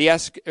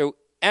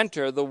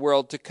the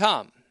world to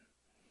come.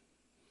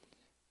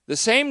 The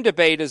same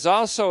debate is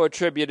also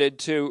attributed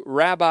to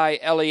Rabbi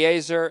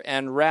Eliezer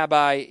and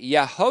Rabbi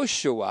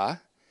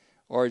Yehoshua,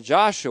 or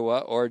Joshua,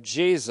 or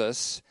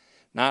Jesus,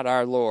 not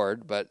our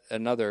Lord, but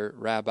another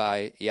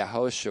Rabbi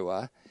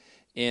Yehoshua,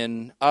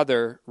 in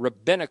other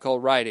rabbinical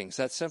writings.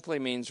 That simply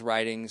means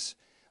writings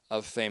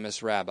of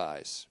famous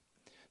rabbis.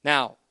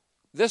 Now,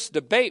 this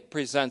debate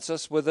presents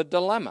us with a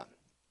dilemma.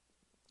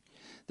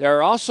 There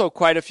are also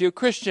quite a few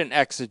Christian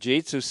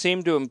exegetes who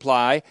seem to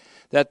imply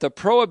that the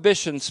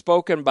prohibition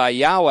spoken by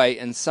Yahweh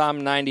in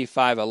Psalm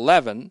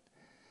 95:11,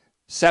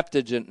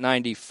 Septuagint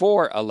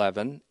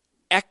 94:11,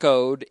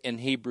 echoed in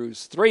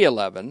Hebrews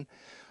 3:11,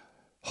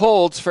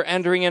 holds for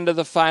entering into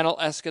the final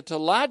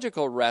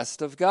eschatological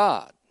rest of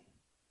God.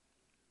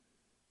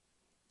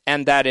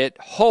 And that it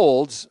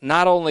holds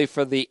not only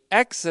for the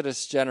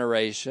Exodus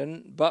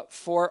generation, but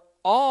for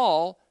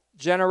all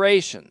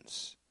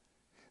generations.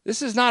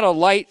 This is not a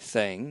light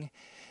thing,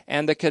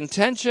 and the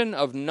contention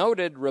of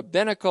noted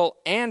rabbinical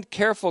and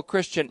careful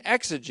Christian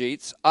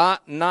exegetes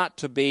ought not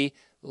to be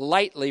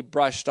lightly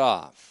brushed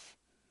off.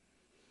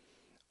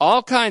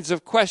 All kinds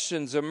of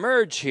questions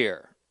emerge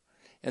here,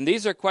 and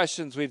these are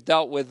questions we've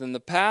dealt with in the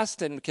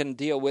past and can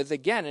deal with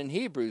again in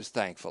Hebrews,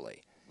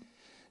 thankfully.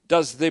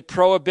 Does the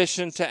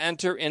prohibition to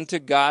enter into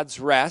God's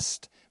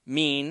rest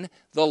mean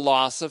the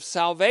loss of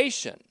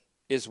salvation,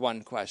 is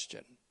one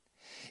question.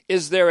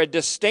 Is there a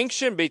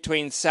distinction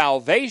between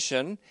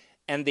salvation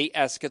and the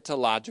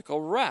eschatological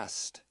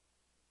rest,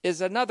 is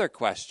another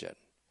question.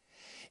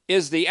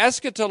 Is the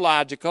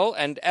eschatological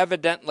and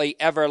evidently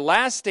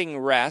everlasting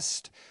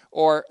rest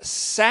or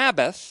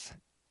Sabbath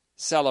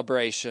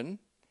celebration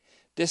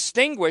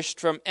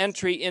distinguished from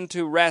entry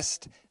into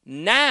rest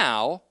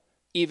now,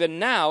 even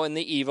now in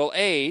the evil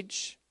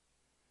age?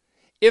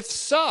 If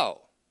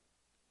so,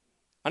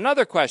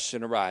 another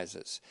question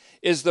arises.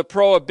 Is the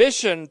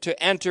prohibition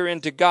to enter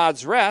into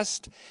God's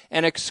rest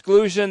an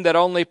exclusion that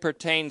only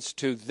pertains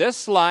to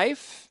this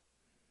life,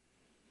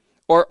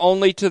 or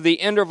only to the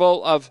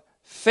interval of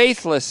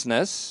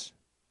faithlessness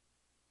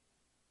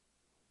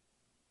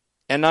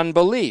and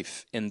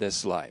unbelief in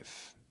this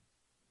life?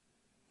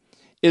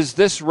 Is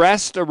this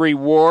rest a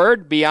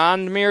reward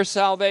beyond mere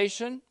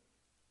salvation,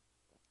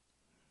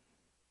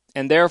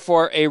 and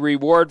therefore a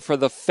reward for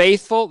the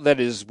faithful that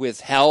is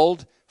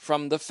withheld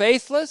from the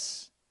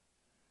faithless?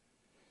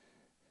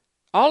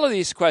 All of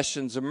these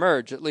questions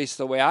emerge, at least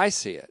the way I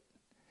see it.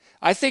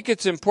 I think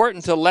it's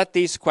important to let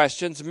these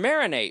questions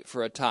marinate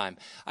for a time.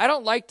 I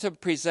don't like to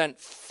present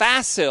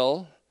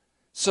facile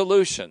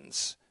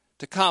solutions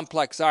to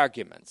complex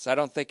arguments. I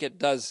don't think it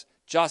does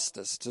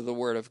justice to the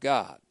Word of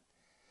God.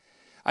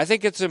 I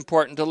think it's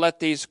important to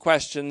let these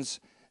questions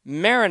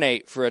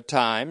marinate for a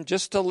time,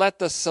 just to let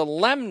the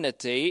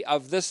solemnity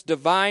of this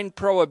divine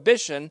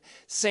prohibition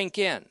sink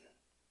in.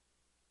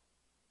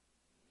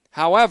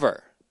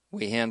 However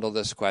we handle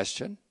this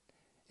question,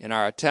 in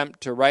our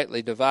attempt to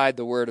rightly divide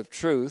the word of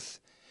truth,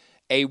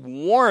 a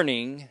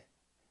warning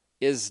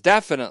is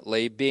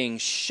definitely being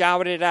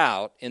shouted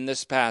out in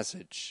this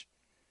passage.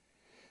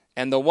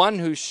 And the one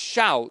who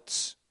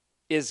shouts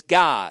is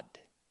God.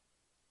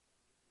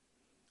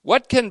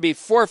 What can be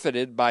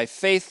forfeited by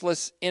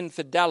faithless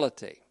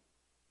infidelity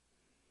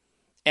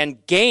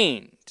and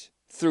gained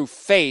through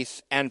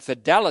faith and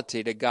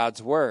fidelity to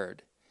God's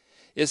word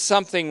is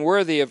something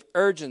worthy of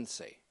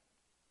urgency.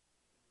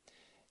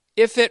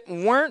 If it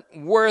weren't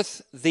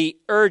worth the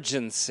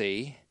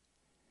urgency,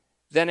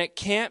 then it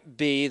can't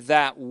be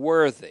that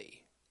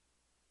worthy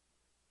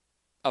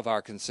of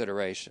our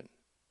consideration.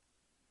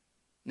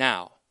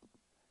 Now,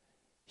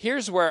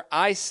 here's where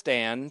I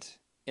stand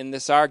in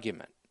this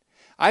argument.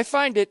 I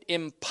find it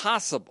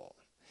impossible,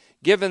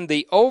 given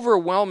the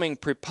overwhelming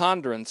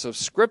preponderance of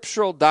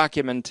scriptural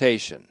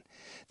documentation,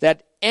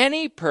 that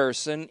any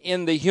person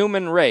in the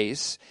human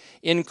race,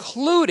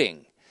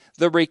 including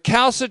the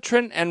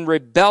recalcitrant and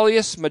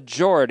rebellious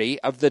majority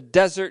of the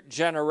desert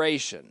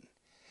generation,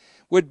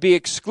 would be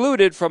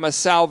excluded from a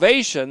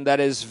salvation that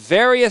is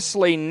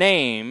variously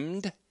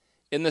named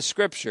in the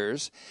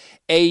Scriptures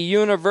a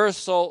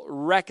universal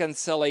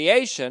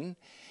reconciliation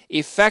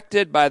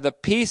effected by the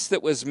peace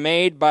that was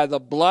made by the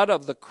blood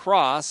of the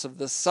cross of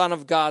the Son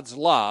of God's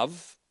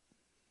love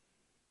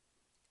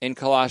in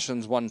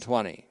Colossians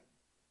 1:20,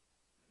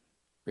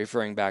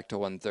 referring back to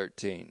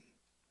 1:13,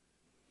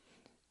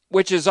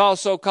 which is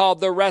also called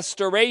the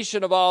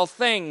restoration of all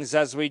things,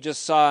 as we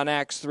just saw in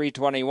Acts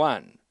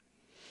 3:21,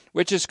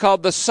 which is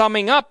called the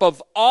summing up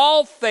of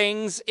all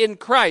things in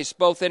Christ,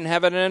 both in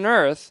heaven and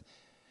earth,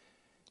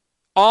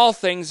 all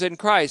things in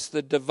Christ,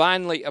 the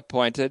divinely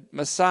appointed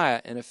Messiah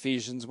in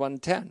Ephesians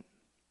 1:10,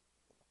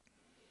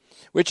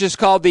 which is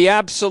called the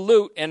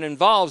absolute and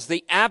involves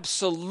the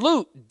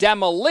absolute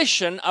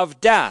demolition of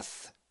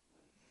death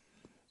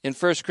in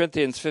 1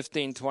 Corinthians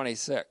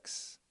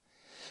 15:26,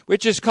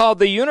 which is called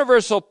the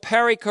universal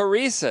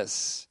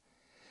perichoresis,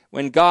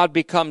 when God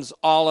becomes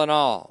all in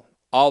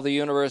all the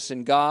universe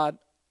in God,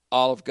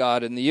 all of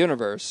God in the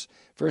universe,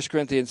 1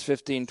 Corinthians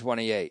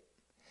 15:28.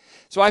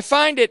 So I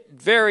find it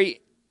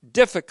very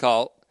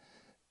difficult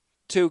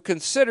to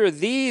consider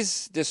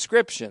these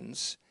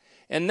descriptions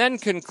and then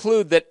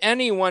conclude that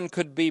anyone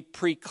could be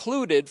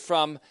precluded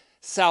from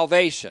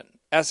salvation,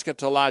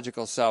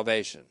 eschatological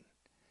salvation.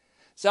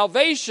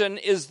 Salvation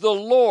is the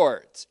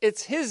Lord's.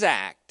 It's His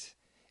act.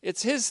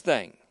 It's His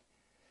thing.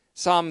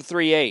 Psalm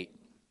 3:8,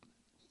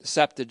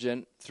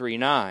 Septuagint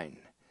 3:9,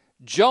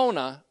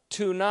 Jonah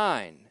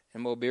 2:9,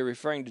 and we'll be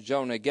referring to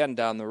Jonah again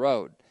down the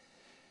road,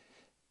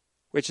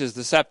 which is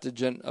the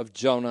Septuagint of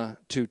Jonah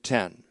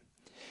 2:10.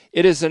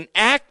 It is an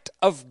act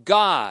of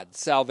God,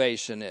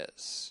 salvation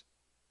is.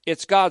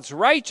 It's God's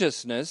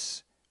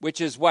righteousness, which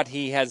is what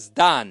He has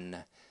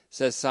done,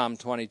 says Psalm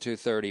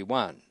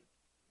 22:31.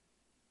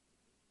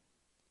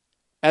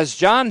 As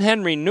John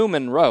Henry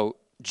Newman wrote,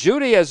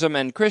 Judaism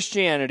and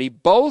Christianity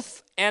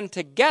both and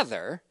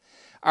together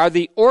are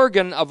the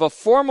organ of a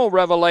formal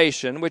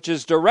revelation which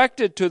is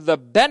directed to the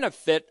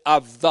benefit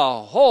of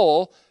the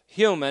whole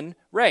human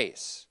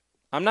race.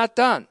 I'm not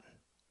done.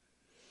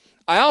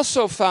 I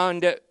also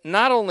found it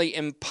not only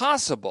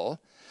impossible,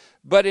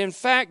 but in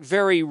fact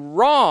very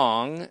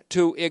wrong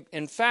to,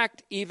 in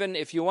fact, even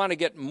if you want to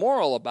get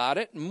moral about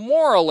it,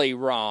 morally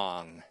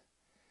wrong,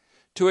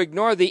 to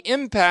ignore the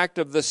impact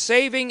of the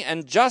saving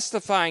and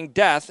justifying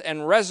death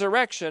and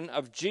resurrection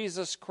of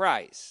Jesus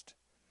Christ,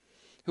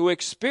 who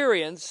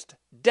experienced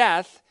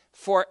death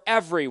for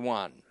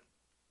everyone.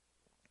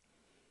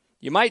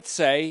 You might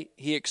say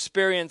he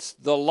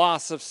experienced the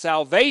loss of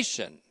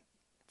salvation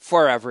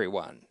for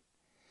everyone.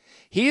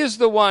 He is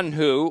the one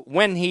who,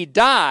 when he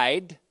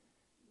died,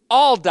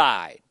 all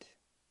died.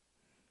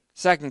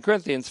 2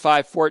 Corinthians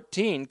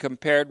 5:14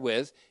 compared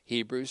with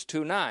Hebrews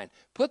 2:9.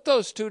 Put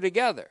those two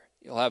together.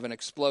 You'll have an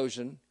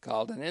explosion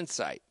called an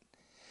insight.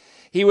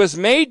 He was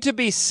made to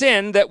be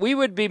sin that we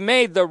would be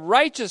made the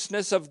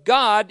righteousness of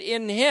God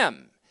in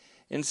him.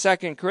 In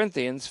 2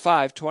 Corinthians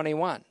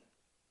 5:21.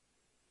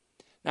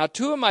 Now,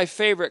 two of my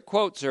favorite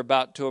quotes are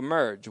about to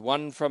emerge.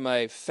 One from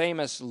a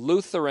famous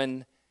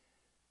Lutheran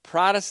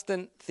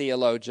Protestant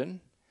theologian,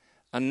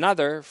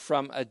 another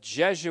from a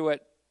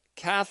Jesuit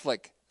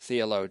Catholic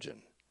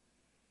theologian.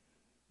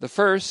 The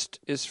first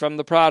is from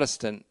the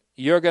Protestant,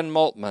 Jürgen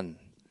Moltmann.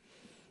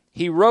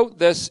 He wrote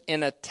this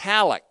in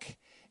italic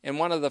in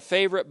one of the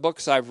favorite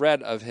books I've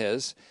read of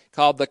his,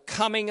 called The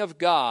Coming of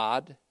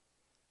God,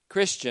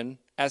 Christian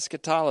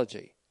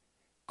Eschatology.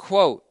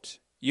 Quote,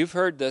 you've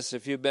heard this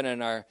if you've been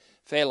in our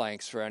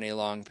phalanx for any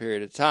long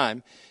period of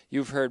time.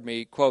 You've heard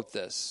me quote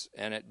this,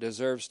 and it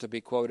deserves to be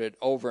quoted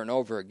over and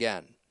over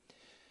again.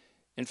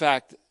 In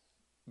fact,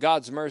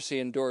 God's mercy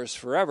endures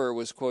forever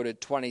was quoted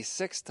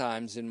 26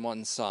 times in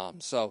one psalm,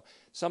 so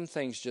some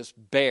things just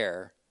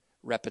bear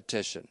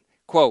repetition.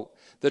 Quote,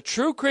 the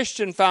true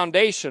Christian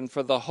foundation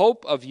for the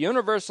hope of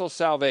universal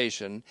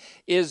salvation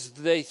is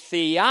the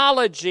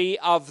theology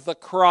of the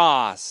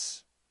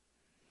cross,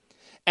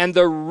 and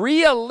the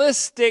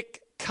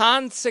realistic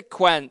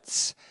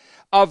consequence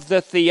of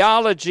the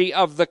theology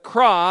of the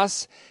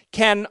cross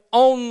can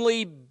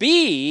only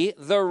be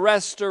the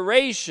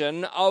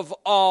restoration of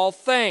all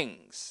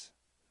things.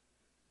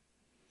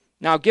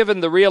 Now, given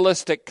the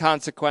realistic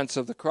consequence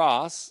of the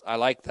cross, I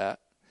like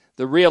that,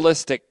 the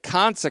realistic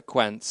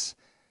consequence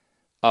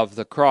of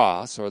the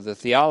cross, or the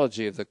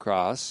theology of the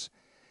cross,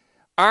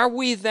 are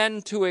we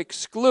then to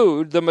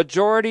exclude the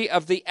majority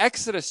of the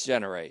Exodus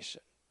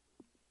generation?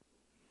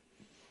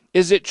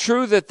 Is it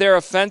true that their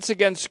offense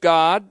against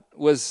God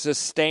was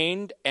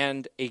sustained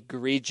and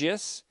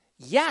egregious?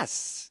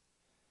 Yes.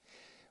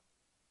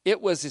 It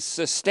was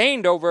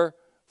sustained over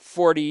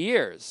 40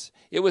 years.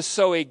 It was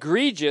so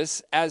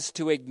egregious as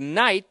to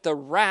ignite the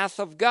wrath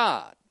of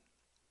God.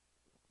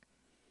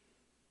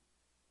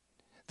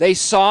 They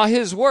saw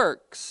his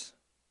works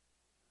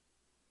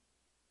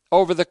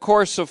over the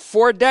course of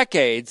 4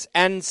 decades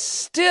and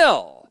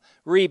still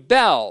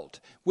rebelled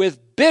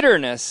with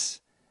bitterness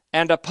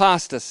and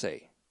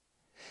apostasy.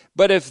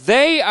 But if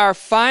they are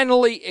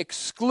finally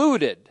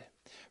excluded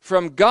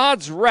from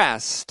God's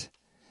rest,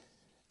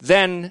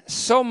 then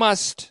so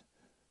must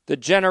the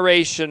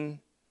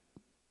generation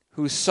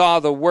who saw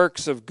the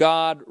works of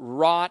God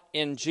wrought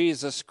in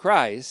Jesus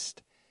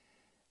Christ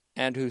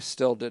and who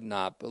still did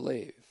not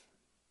believe.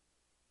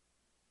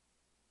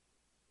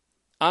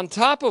 On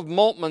top of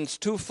Moltmann's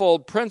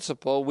twofold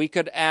principle, we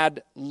could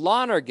add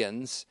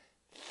Lonergan's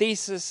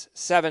Thesis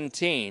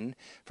 17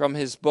 from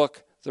his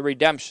book, The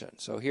Redemption.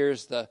 So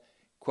here's the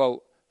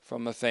quote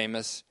from a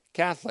famous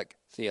Catholic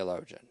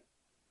theologian.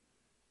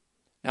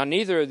 Now,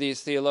 neither of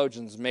these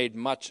theologians made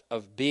much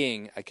of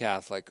being a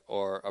Catholic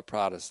or a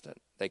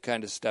Protestant. They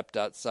kind of stepped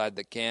outside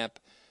the camp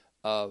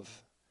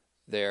of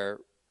their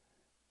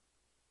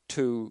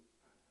two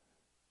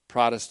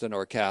Protestant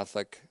or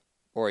Catholic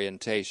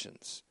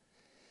orientations.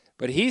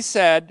 But he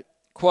said,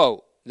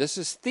 quote, this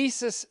is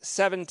Thesis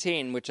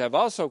 17, which I've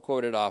also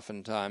quoted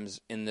oftentimes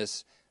in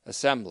this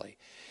assembly.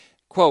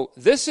 Quote,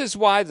 this is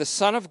why the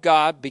Son of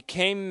God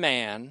became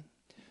man,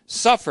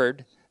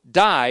 suffered,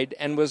 died,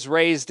 and was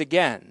raised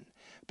again,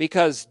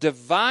 because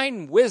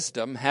divine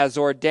wisdom has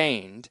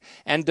ordained,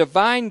 and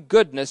divine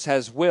goodness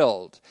has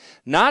willed,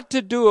 not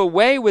to do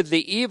away with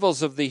the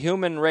evils of the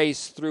human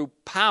race through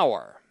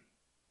power,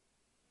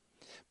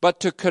 but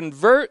to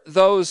convert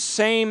those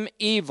same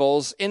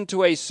evils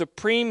into a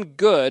supreme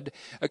good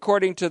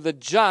according to the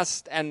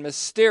just and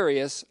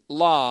mysterious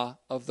law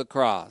of the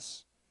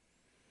cross.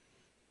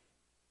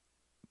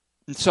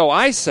 And so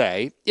I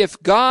say,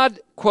 if God,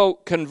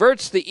 quote,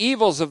 converts the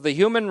evils of the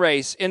human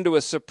race into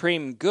a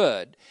supreme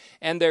good,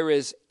 and there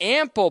is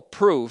ample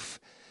proof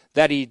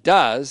that he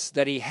does,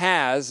 that he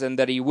has, and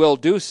that he will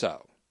do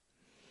so,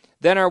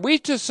 then are we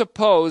to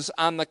suppose,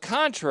 on the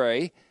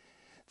contrary,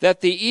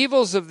 that the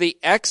evils of the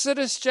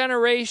Exodus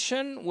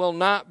generation will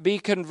not be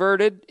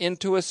converted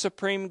into a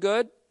supreme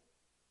good?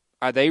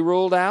 Are they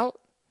ruled out?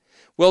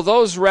 Will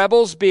those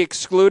rebels be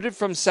excluded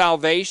from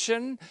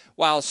salvation,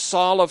 while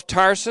Saul of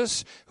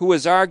Tarsus, who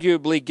was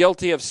arguably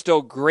guilty of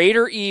still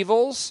greater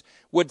evils,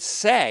 would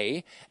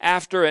say,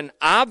 after an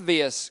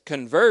obvious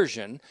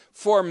conversion,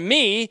 for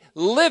me,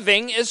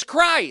 living is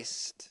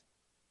Christ,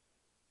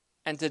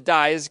 and to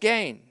die is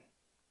gain?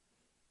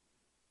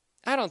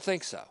 I don't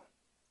think so.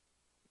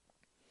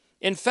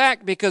 In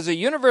fact, because a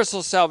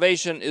universal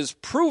salvation is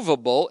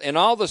provable in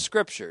all the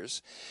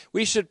Scriptures,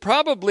 we should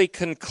probably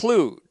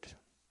conclude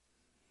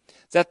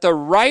that the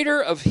writer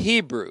of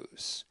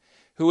Hebrews,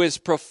 who is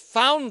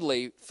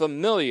profoundly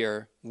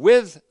familiar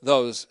with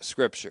those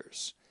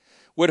Scriptures,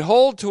 would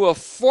hold to a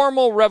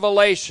formal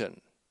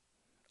revelation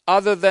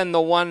other than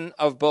the one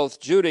of both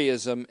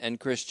Judaism and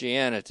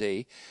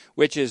Christianity,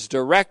 which is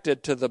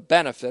directed to the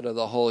benefit of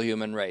the whole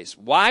human race.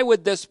 Why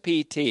would this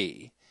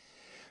PT,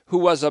 who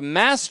was a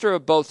master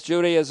of both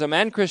Judaism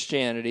and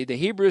Christianity, the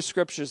Hebrew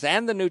Scriptures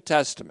and the New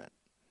Testament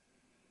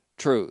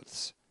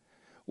truths,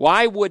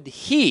 why would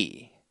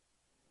he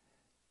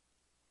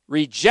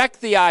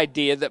reject the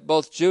idea that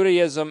both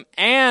Judaism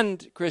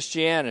and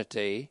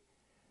Christianity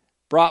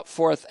brought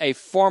forth a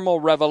formal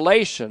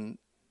revelation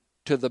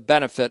to the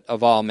benefit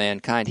of all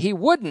mankind? He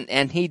wouldn't,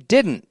 and he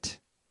didn't.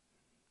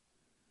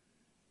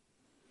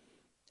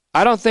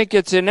 I don't think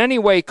it's in any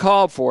way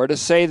called for to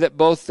say that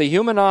both the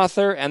human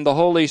author and the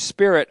Holy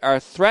Spirit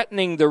are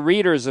threatening the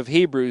readers of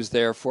Hebrews,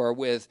 therefore,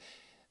 with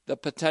the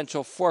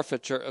potential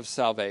forfeiture of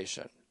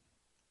salvation.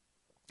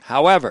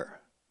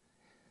 However,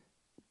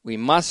 we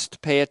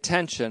must pay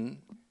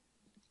attention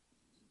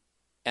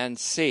and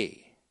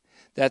see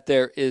that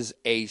there is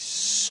a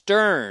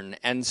stern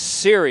and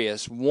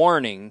serious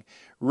warning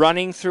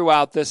running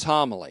throughout this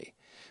homily,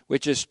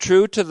 which is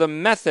true to the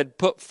method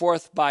put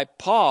forth by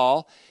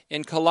Paul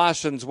in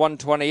Colossians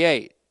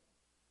 1:28,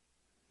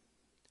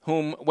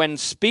 whom, when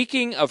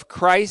speaking of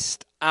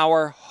Christ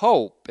our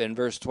hope, in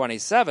verse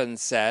 27,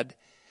 said,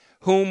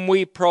 whom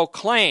we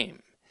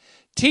proclaim,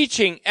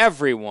 teaching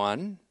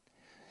everyone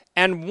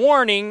and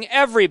warning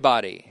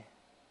everybody,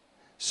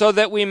 so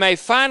that we may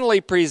finally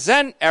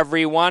present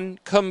everyone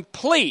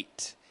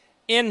complete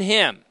in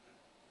him.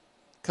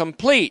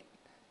 Complete,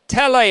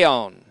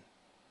 teleon,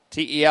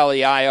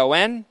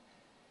 T-E-L-E-I-O-N,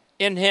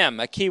 in him,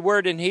 a key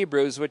word in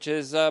Hebrews, which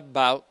is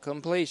about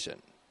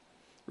completion.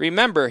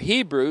 Remember,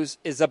 Hebrews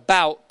is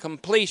about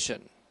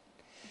completion.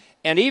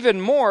 And even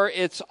more,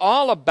 it's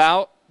all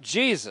about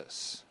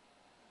Jesus.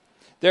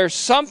 There's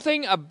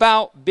something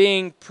about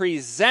being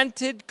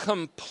presented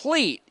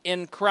complete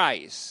in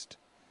Christ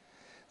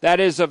that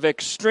is of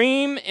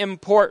extreme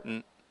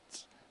importance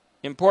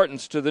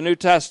to the New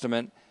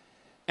Testament,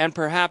 and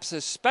perhaps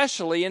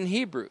especially in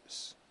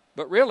Hebrews,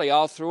 but really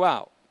all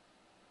throughout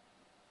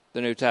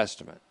the New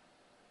Testament.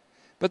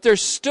 But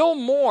there's still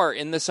more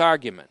in this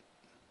argument.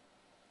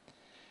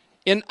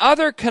 In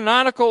other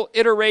canonical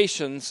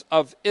iterations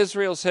of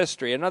Israel's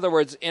history, in other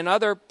words, in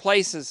other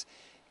places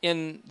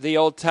in the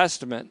Old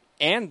Testament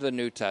and the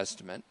New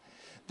Testament,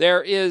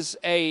 there is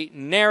a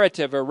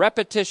narrative, a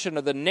repetition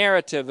of the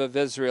narrative of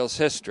Israel's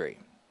history.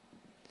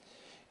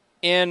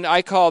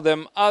 I call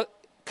them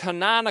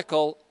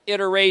canonical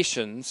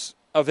iterations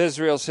of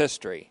Israel's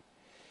history.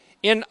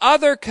 In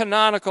other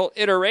canonical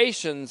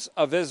iterations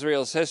of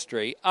Israel's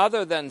history,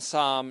 other than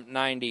Psalm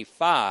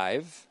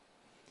 95,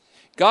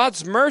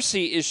 God's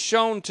mercy is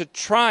shown to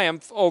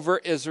triumph over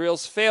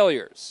Israel's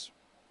failures.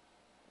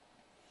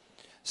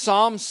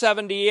 Psalm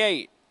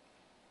 78,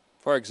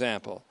 for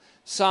example.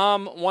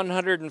 Psalm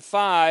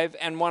 105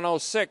 and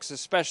 106,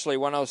 especially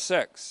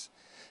 106.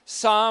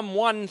 Psalm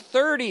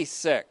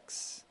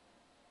 136.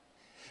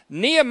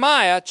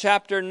 Nehemiah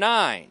chapter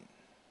 9.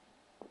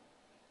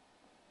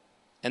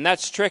 And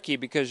that's tricky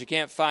because you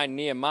can't find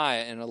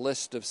Nehemiah in a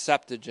list of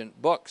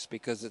Septuagint books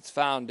because it's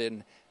found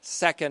in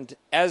 2nd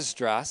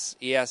Esdras,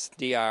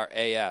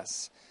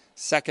 E-S-D-R-A-S,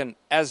 2nd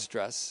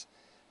Esdras,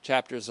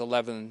 chapters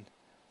 11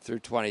 through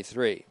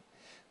 23.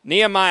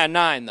 Nehemiah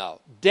 9,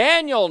 though.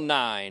 Daniel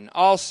 9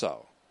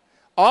 also.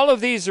 All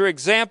of these are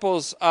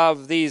examples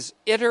of these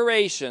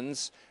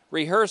iterations,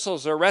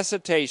 rehearsals, or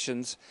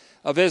recitations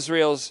of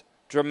Israel's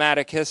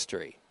dramatic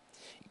history.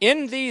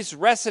 In these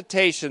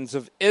recitations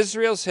of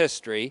Israel's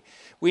history,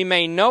 we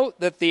may note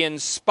that the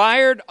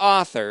inspired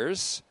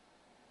authors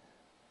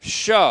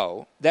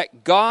show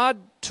that God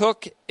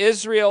took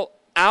Israel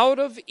out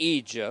of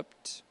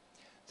Egypt,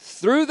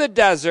 through the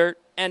desert,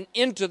 and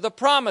into the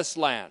promised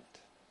land.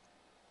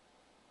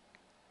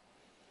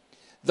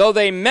 Though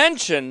they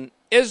mention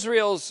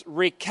Israel's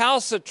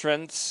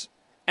recalcitrance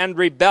and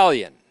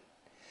rebellion,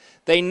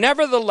 they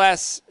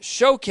nevertheless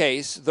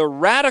showcase the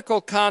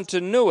radical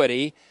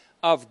continuity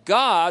of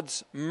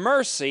God's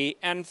mercy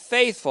and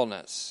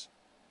faithfulness.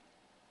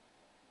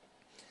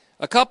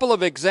 A couple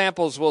of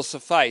examples will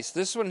suffice.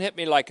 This one hit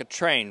me like a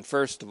train,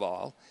 first of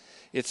all.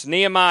 It's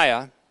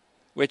Nehemiah,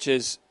 which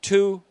is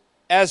 2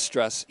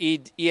 Esdras,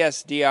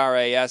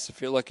 E-S-D-R-A-S,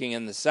 if you're looking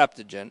in the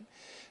Septuagint.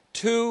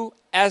 2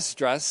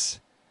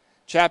 Esdras,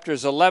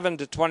 chapters 11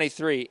 to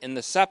 23 in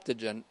the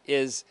Septuagint,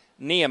 is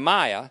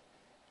Nehemiah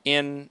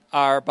in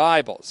our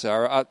Bibles,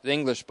 our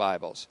English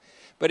Bibles.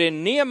 But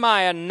in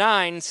Nehemiah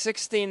 9,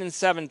 16 and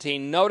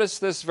 17, notice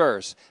this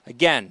verse.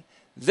 Again,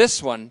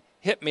 this one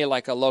hit me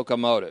like a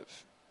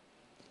locomotive.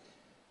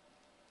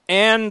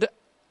 And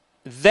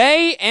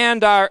they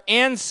and our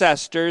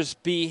ancestors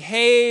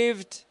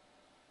behaved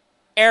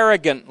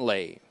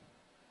arrogantly,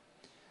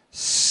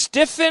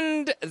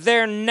 stiffened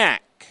their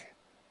neck,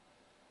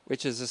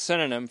 which is a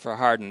synonym for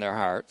hardened their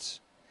hearts,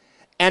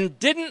 and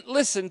didn't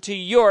listen to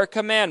your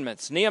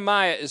commandments.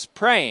 Nehemiah is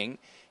praying.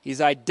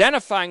 He's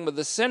identifying with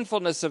the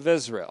sinfulness of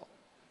Israel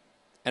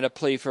and a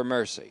plea for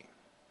mercy.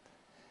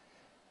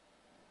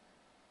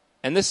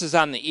 And this is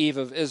on the eve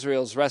of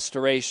Israel's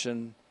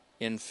restoration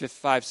in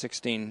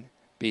 516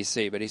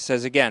 BC. But he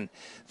says again,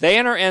 they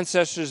and our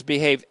ancestors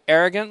behaved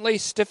arrogantly,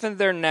 stiffened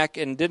their neck,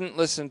 and didn't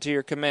listen to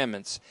your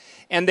commandments.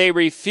 And they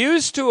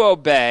refused to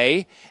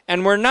obey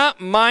and were not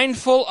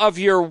mindful of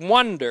your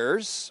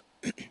wonders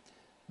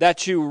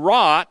that you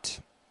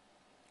wrought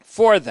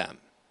for them.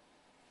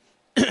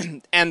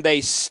 And they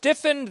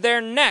stiffened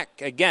their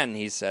neck. Again,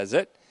 he says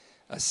it.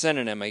 A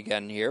synonym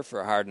again here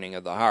for hardening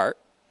of the heart.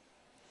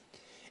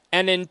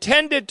 And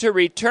intended to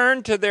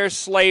return to their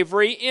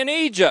slavery in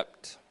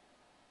Egypt.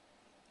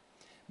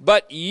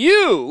 But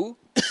you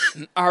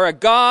are a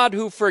God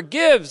who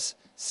forgives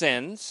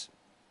sins,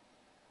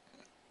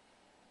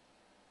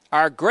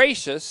 are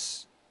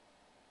gracious,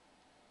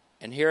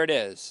 and here it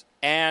is,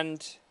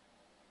 and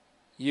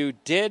you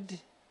did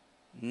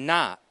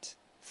not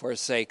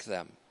forsake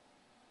them.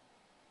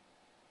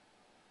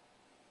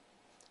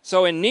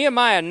 So in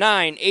Nehemiah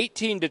 9,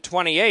 18 to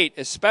 28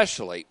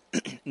 especially,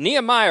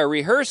 Nehemiah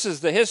rehearses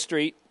the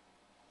history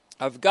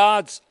of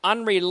God's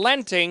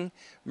unrelenting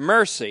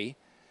mercy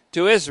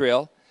to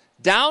Israel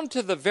down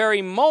to the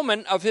very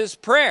moment of his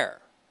prayer,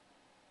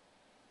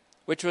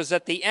 which was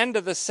at the end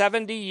of the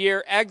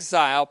 70-year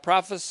exile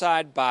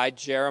prophesied by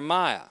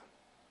Jeremiah.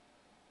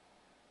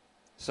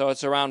 So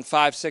it's around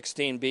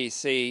 516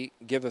 BC,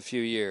 give a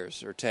few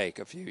years, or take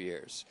a few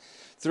years.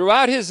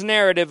 Throughout his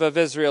narrative of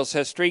Israel's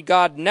history,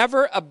 God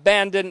never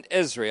abandoned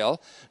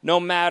Israel, no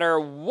matter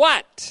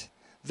what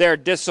their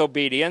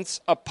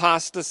disobedience,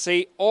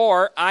 apostasy,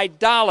 or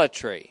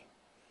idolatry.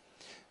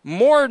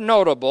 More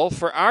notable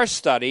for our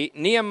study,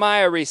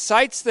 Nehemiah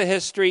recites the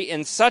history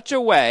in such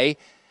a way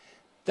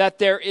that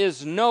there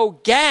is no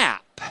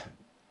gap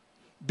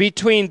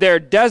between their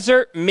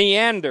desert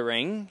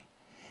meandering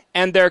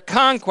and their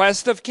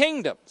conquest of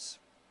kingdoms.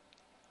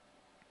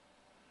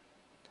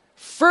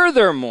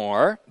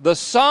 Furthermore, the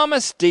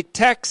psalmist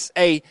detects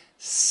a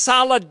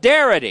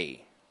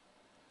solidarity,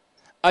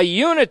 a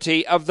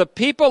unity of the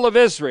people of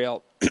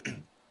Israel,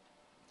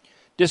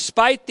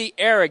 despite the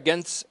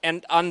arrogance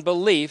and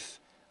unbelief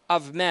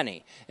of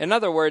many. In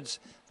other words,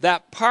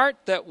 that part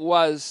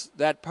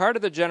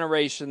of the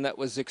generation that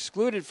was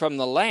excluded from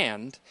the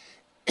land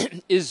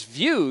is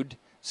viewed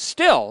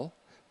still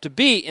to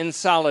be in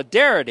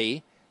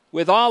solidarity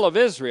with all of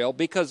Israel,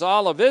 because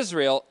all of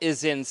Israel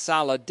is in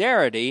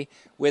solidarity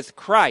with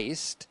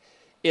Christ,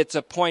 its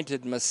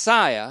appointed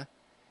Messiah,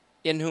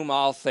 in whom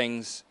all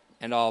things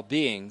and all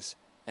beings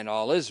and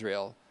all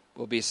Israel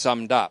will be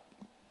summed up.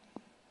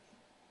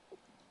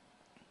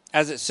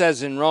 As it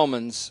says in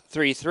Romans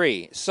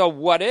 3:3, so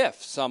what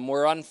if some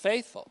were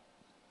unfaithful?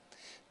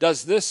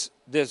 Does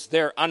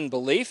their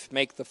unbelief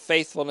make the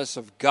faithfulness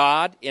of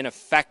God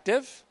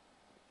ineffective?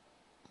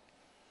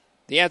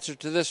 The answer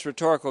to this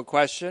rhetorical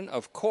question,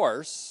 of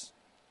course,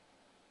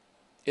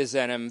 is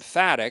an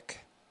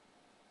emphatic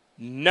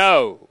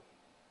no.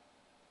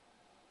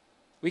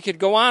 We could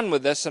go on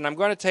with this, and I'm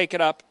going to take it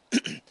up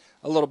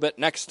a little bit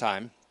next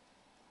time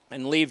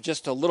and leave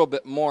just a little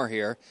bit more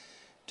here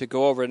to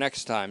go over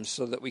next time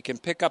so that we can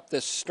pick up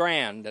this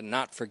strand and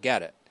not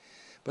forget it.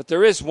 But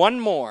there is one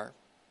more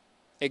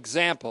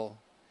example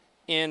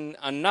in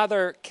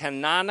another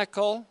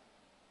canonical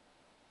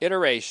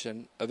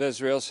iteration of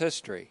Israel's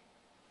history.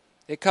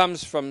 It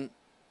comes from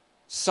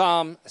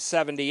Psalm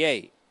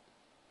 78,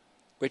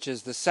 which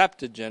is the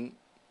Septuagint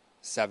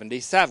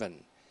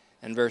 77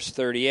 and verse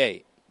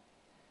 38.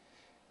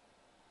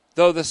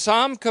 Though the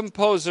psalm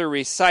composer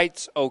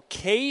recites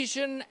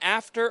occasion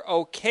after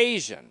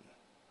occasion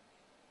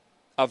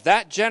of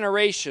that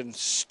generation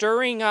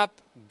stirring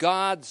up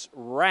God's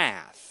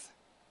wrath,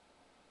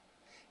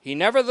 he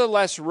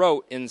nevertheless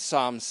wrote in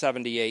Psalm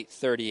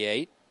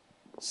 78:38,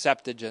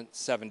 Septuagint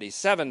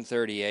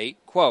 77:38,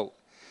 quote,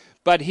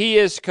 but he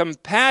is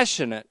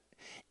compassionate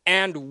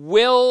and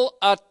will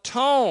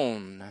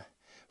atone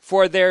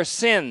for their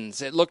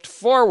sins. It looked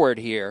forward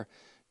here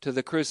to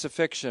the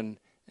crucifixion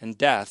and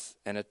death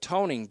and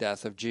atoning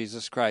death of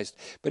Jesus Christ.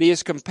 But he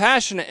is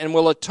compassionate and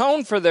will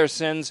atone for their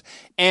sins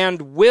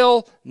and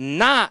will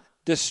not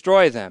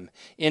destroy them.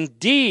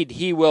 Indeed,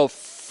 he will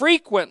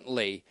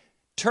frequently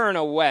turn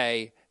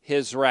away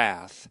his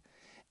wrath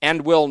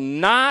and will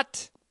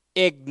not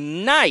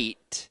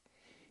ignite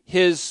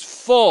his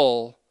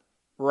full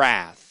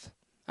wrath.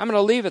 I'm going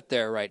to leave it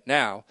there right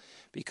now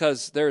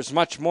because there's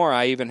much more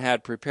I even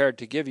had prepared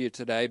to give you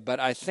today, but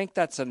I think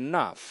that's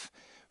enough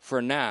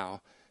for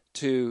now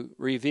to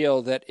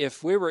reveal that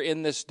if we were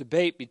in this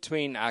debate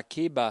between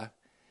Akiba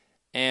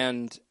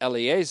and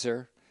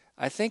Eliezer,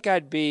 I think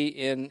I'd be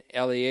in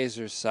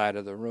Eliezer's side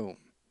of the room.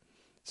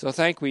 So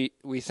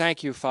we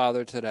thank you,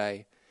 Father,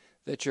 today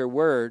that your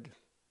word,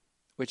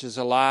 which is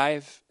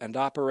alive and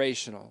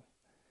operational,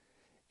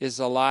 is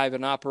alive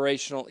and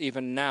operational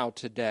even now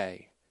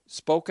today.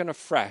 spoken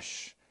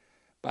afresh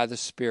by the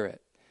Spirit.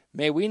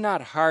 May we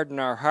not harden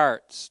our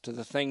hearts to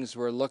the things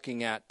we're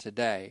looking at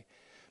today,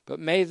 but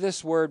may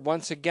this word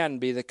once again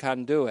be the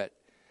conduit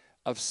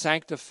of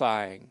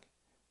sanctifying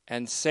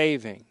and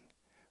saving,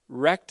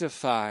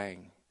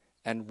 rectifying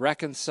and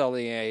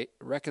reconciling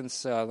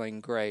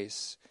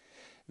grace.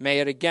 May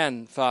it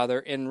again,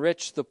 Father,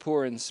 enrich the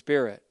poor in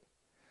spirit,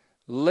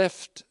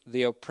 lift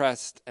the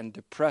oppressed and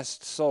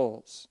depressed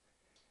souls,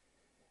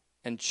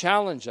 and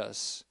challenge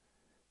us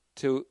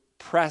to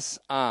press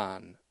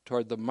on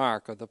toward the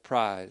mark of the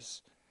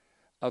prize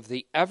of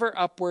the ever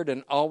upward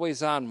and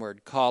always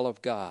onward call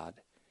of God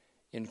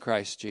in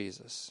Christ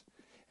Jesus.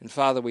 And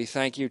Father, we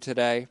thank you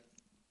today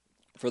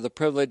for the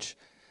privilege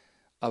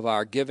of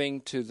our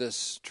giving to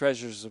this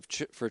Treasures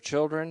for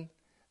Children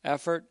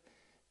effort,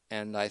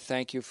 and I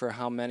thank you for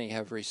how many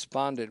have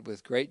responded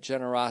with great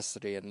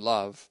generosity and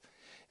love.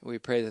 And we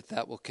pray that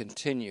that will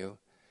continue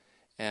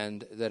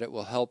and that it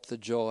will help the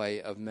joy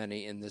of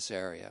many in this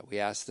area. We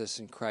ask this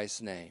in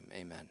Christ's name.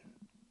 Amen.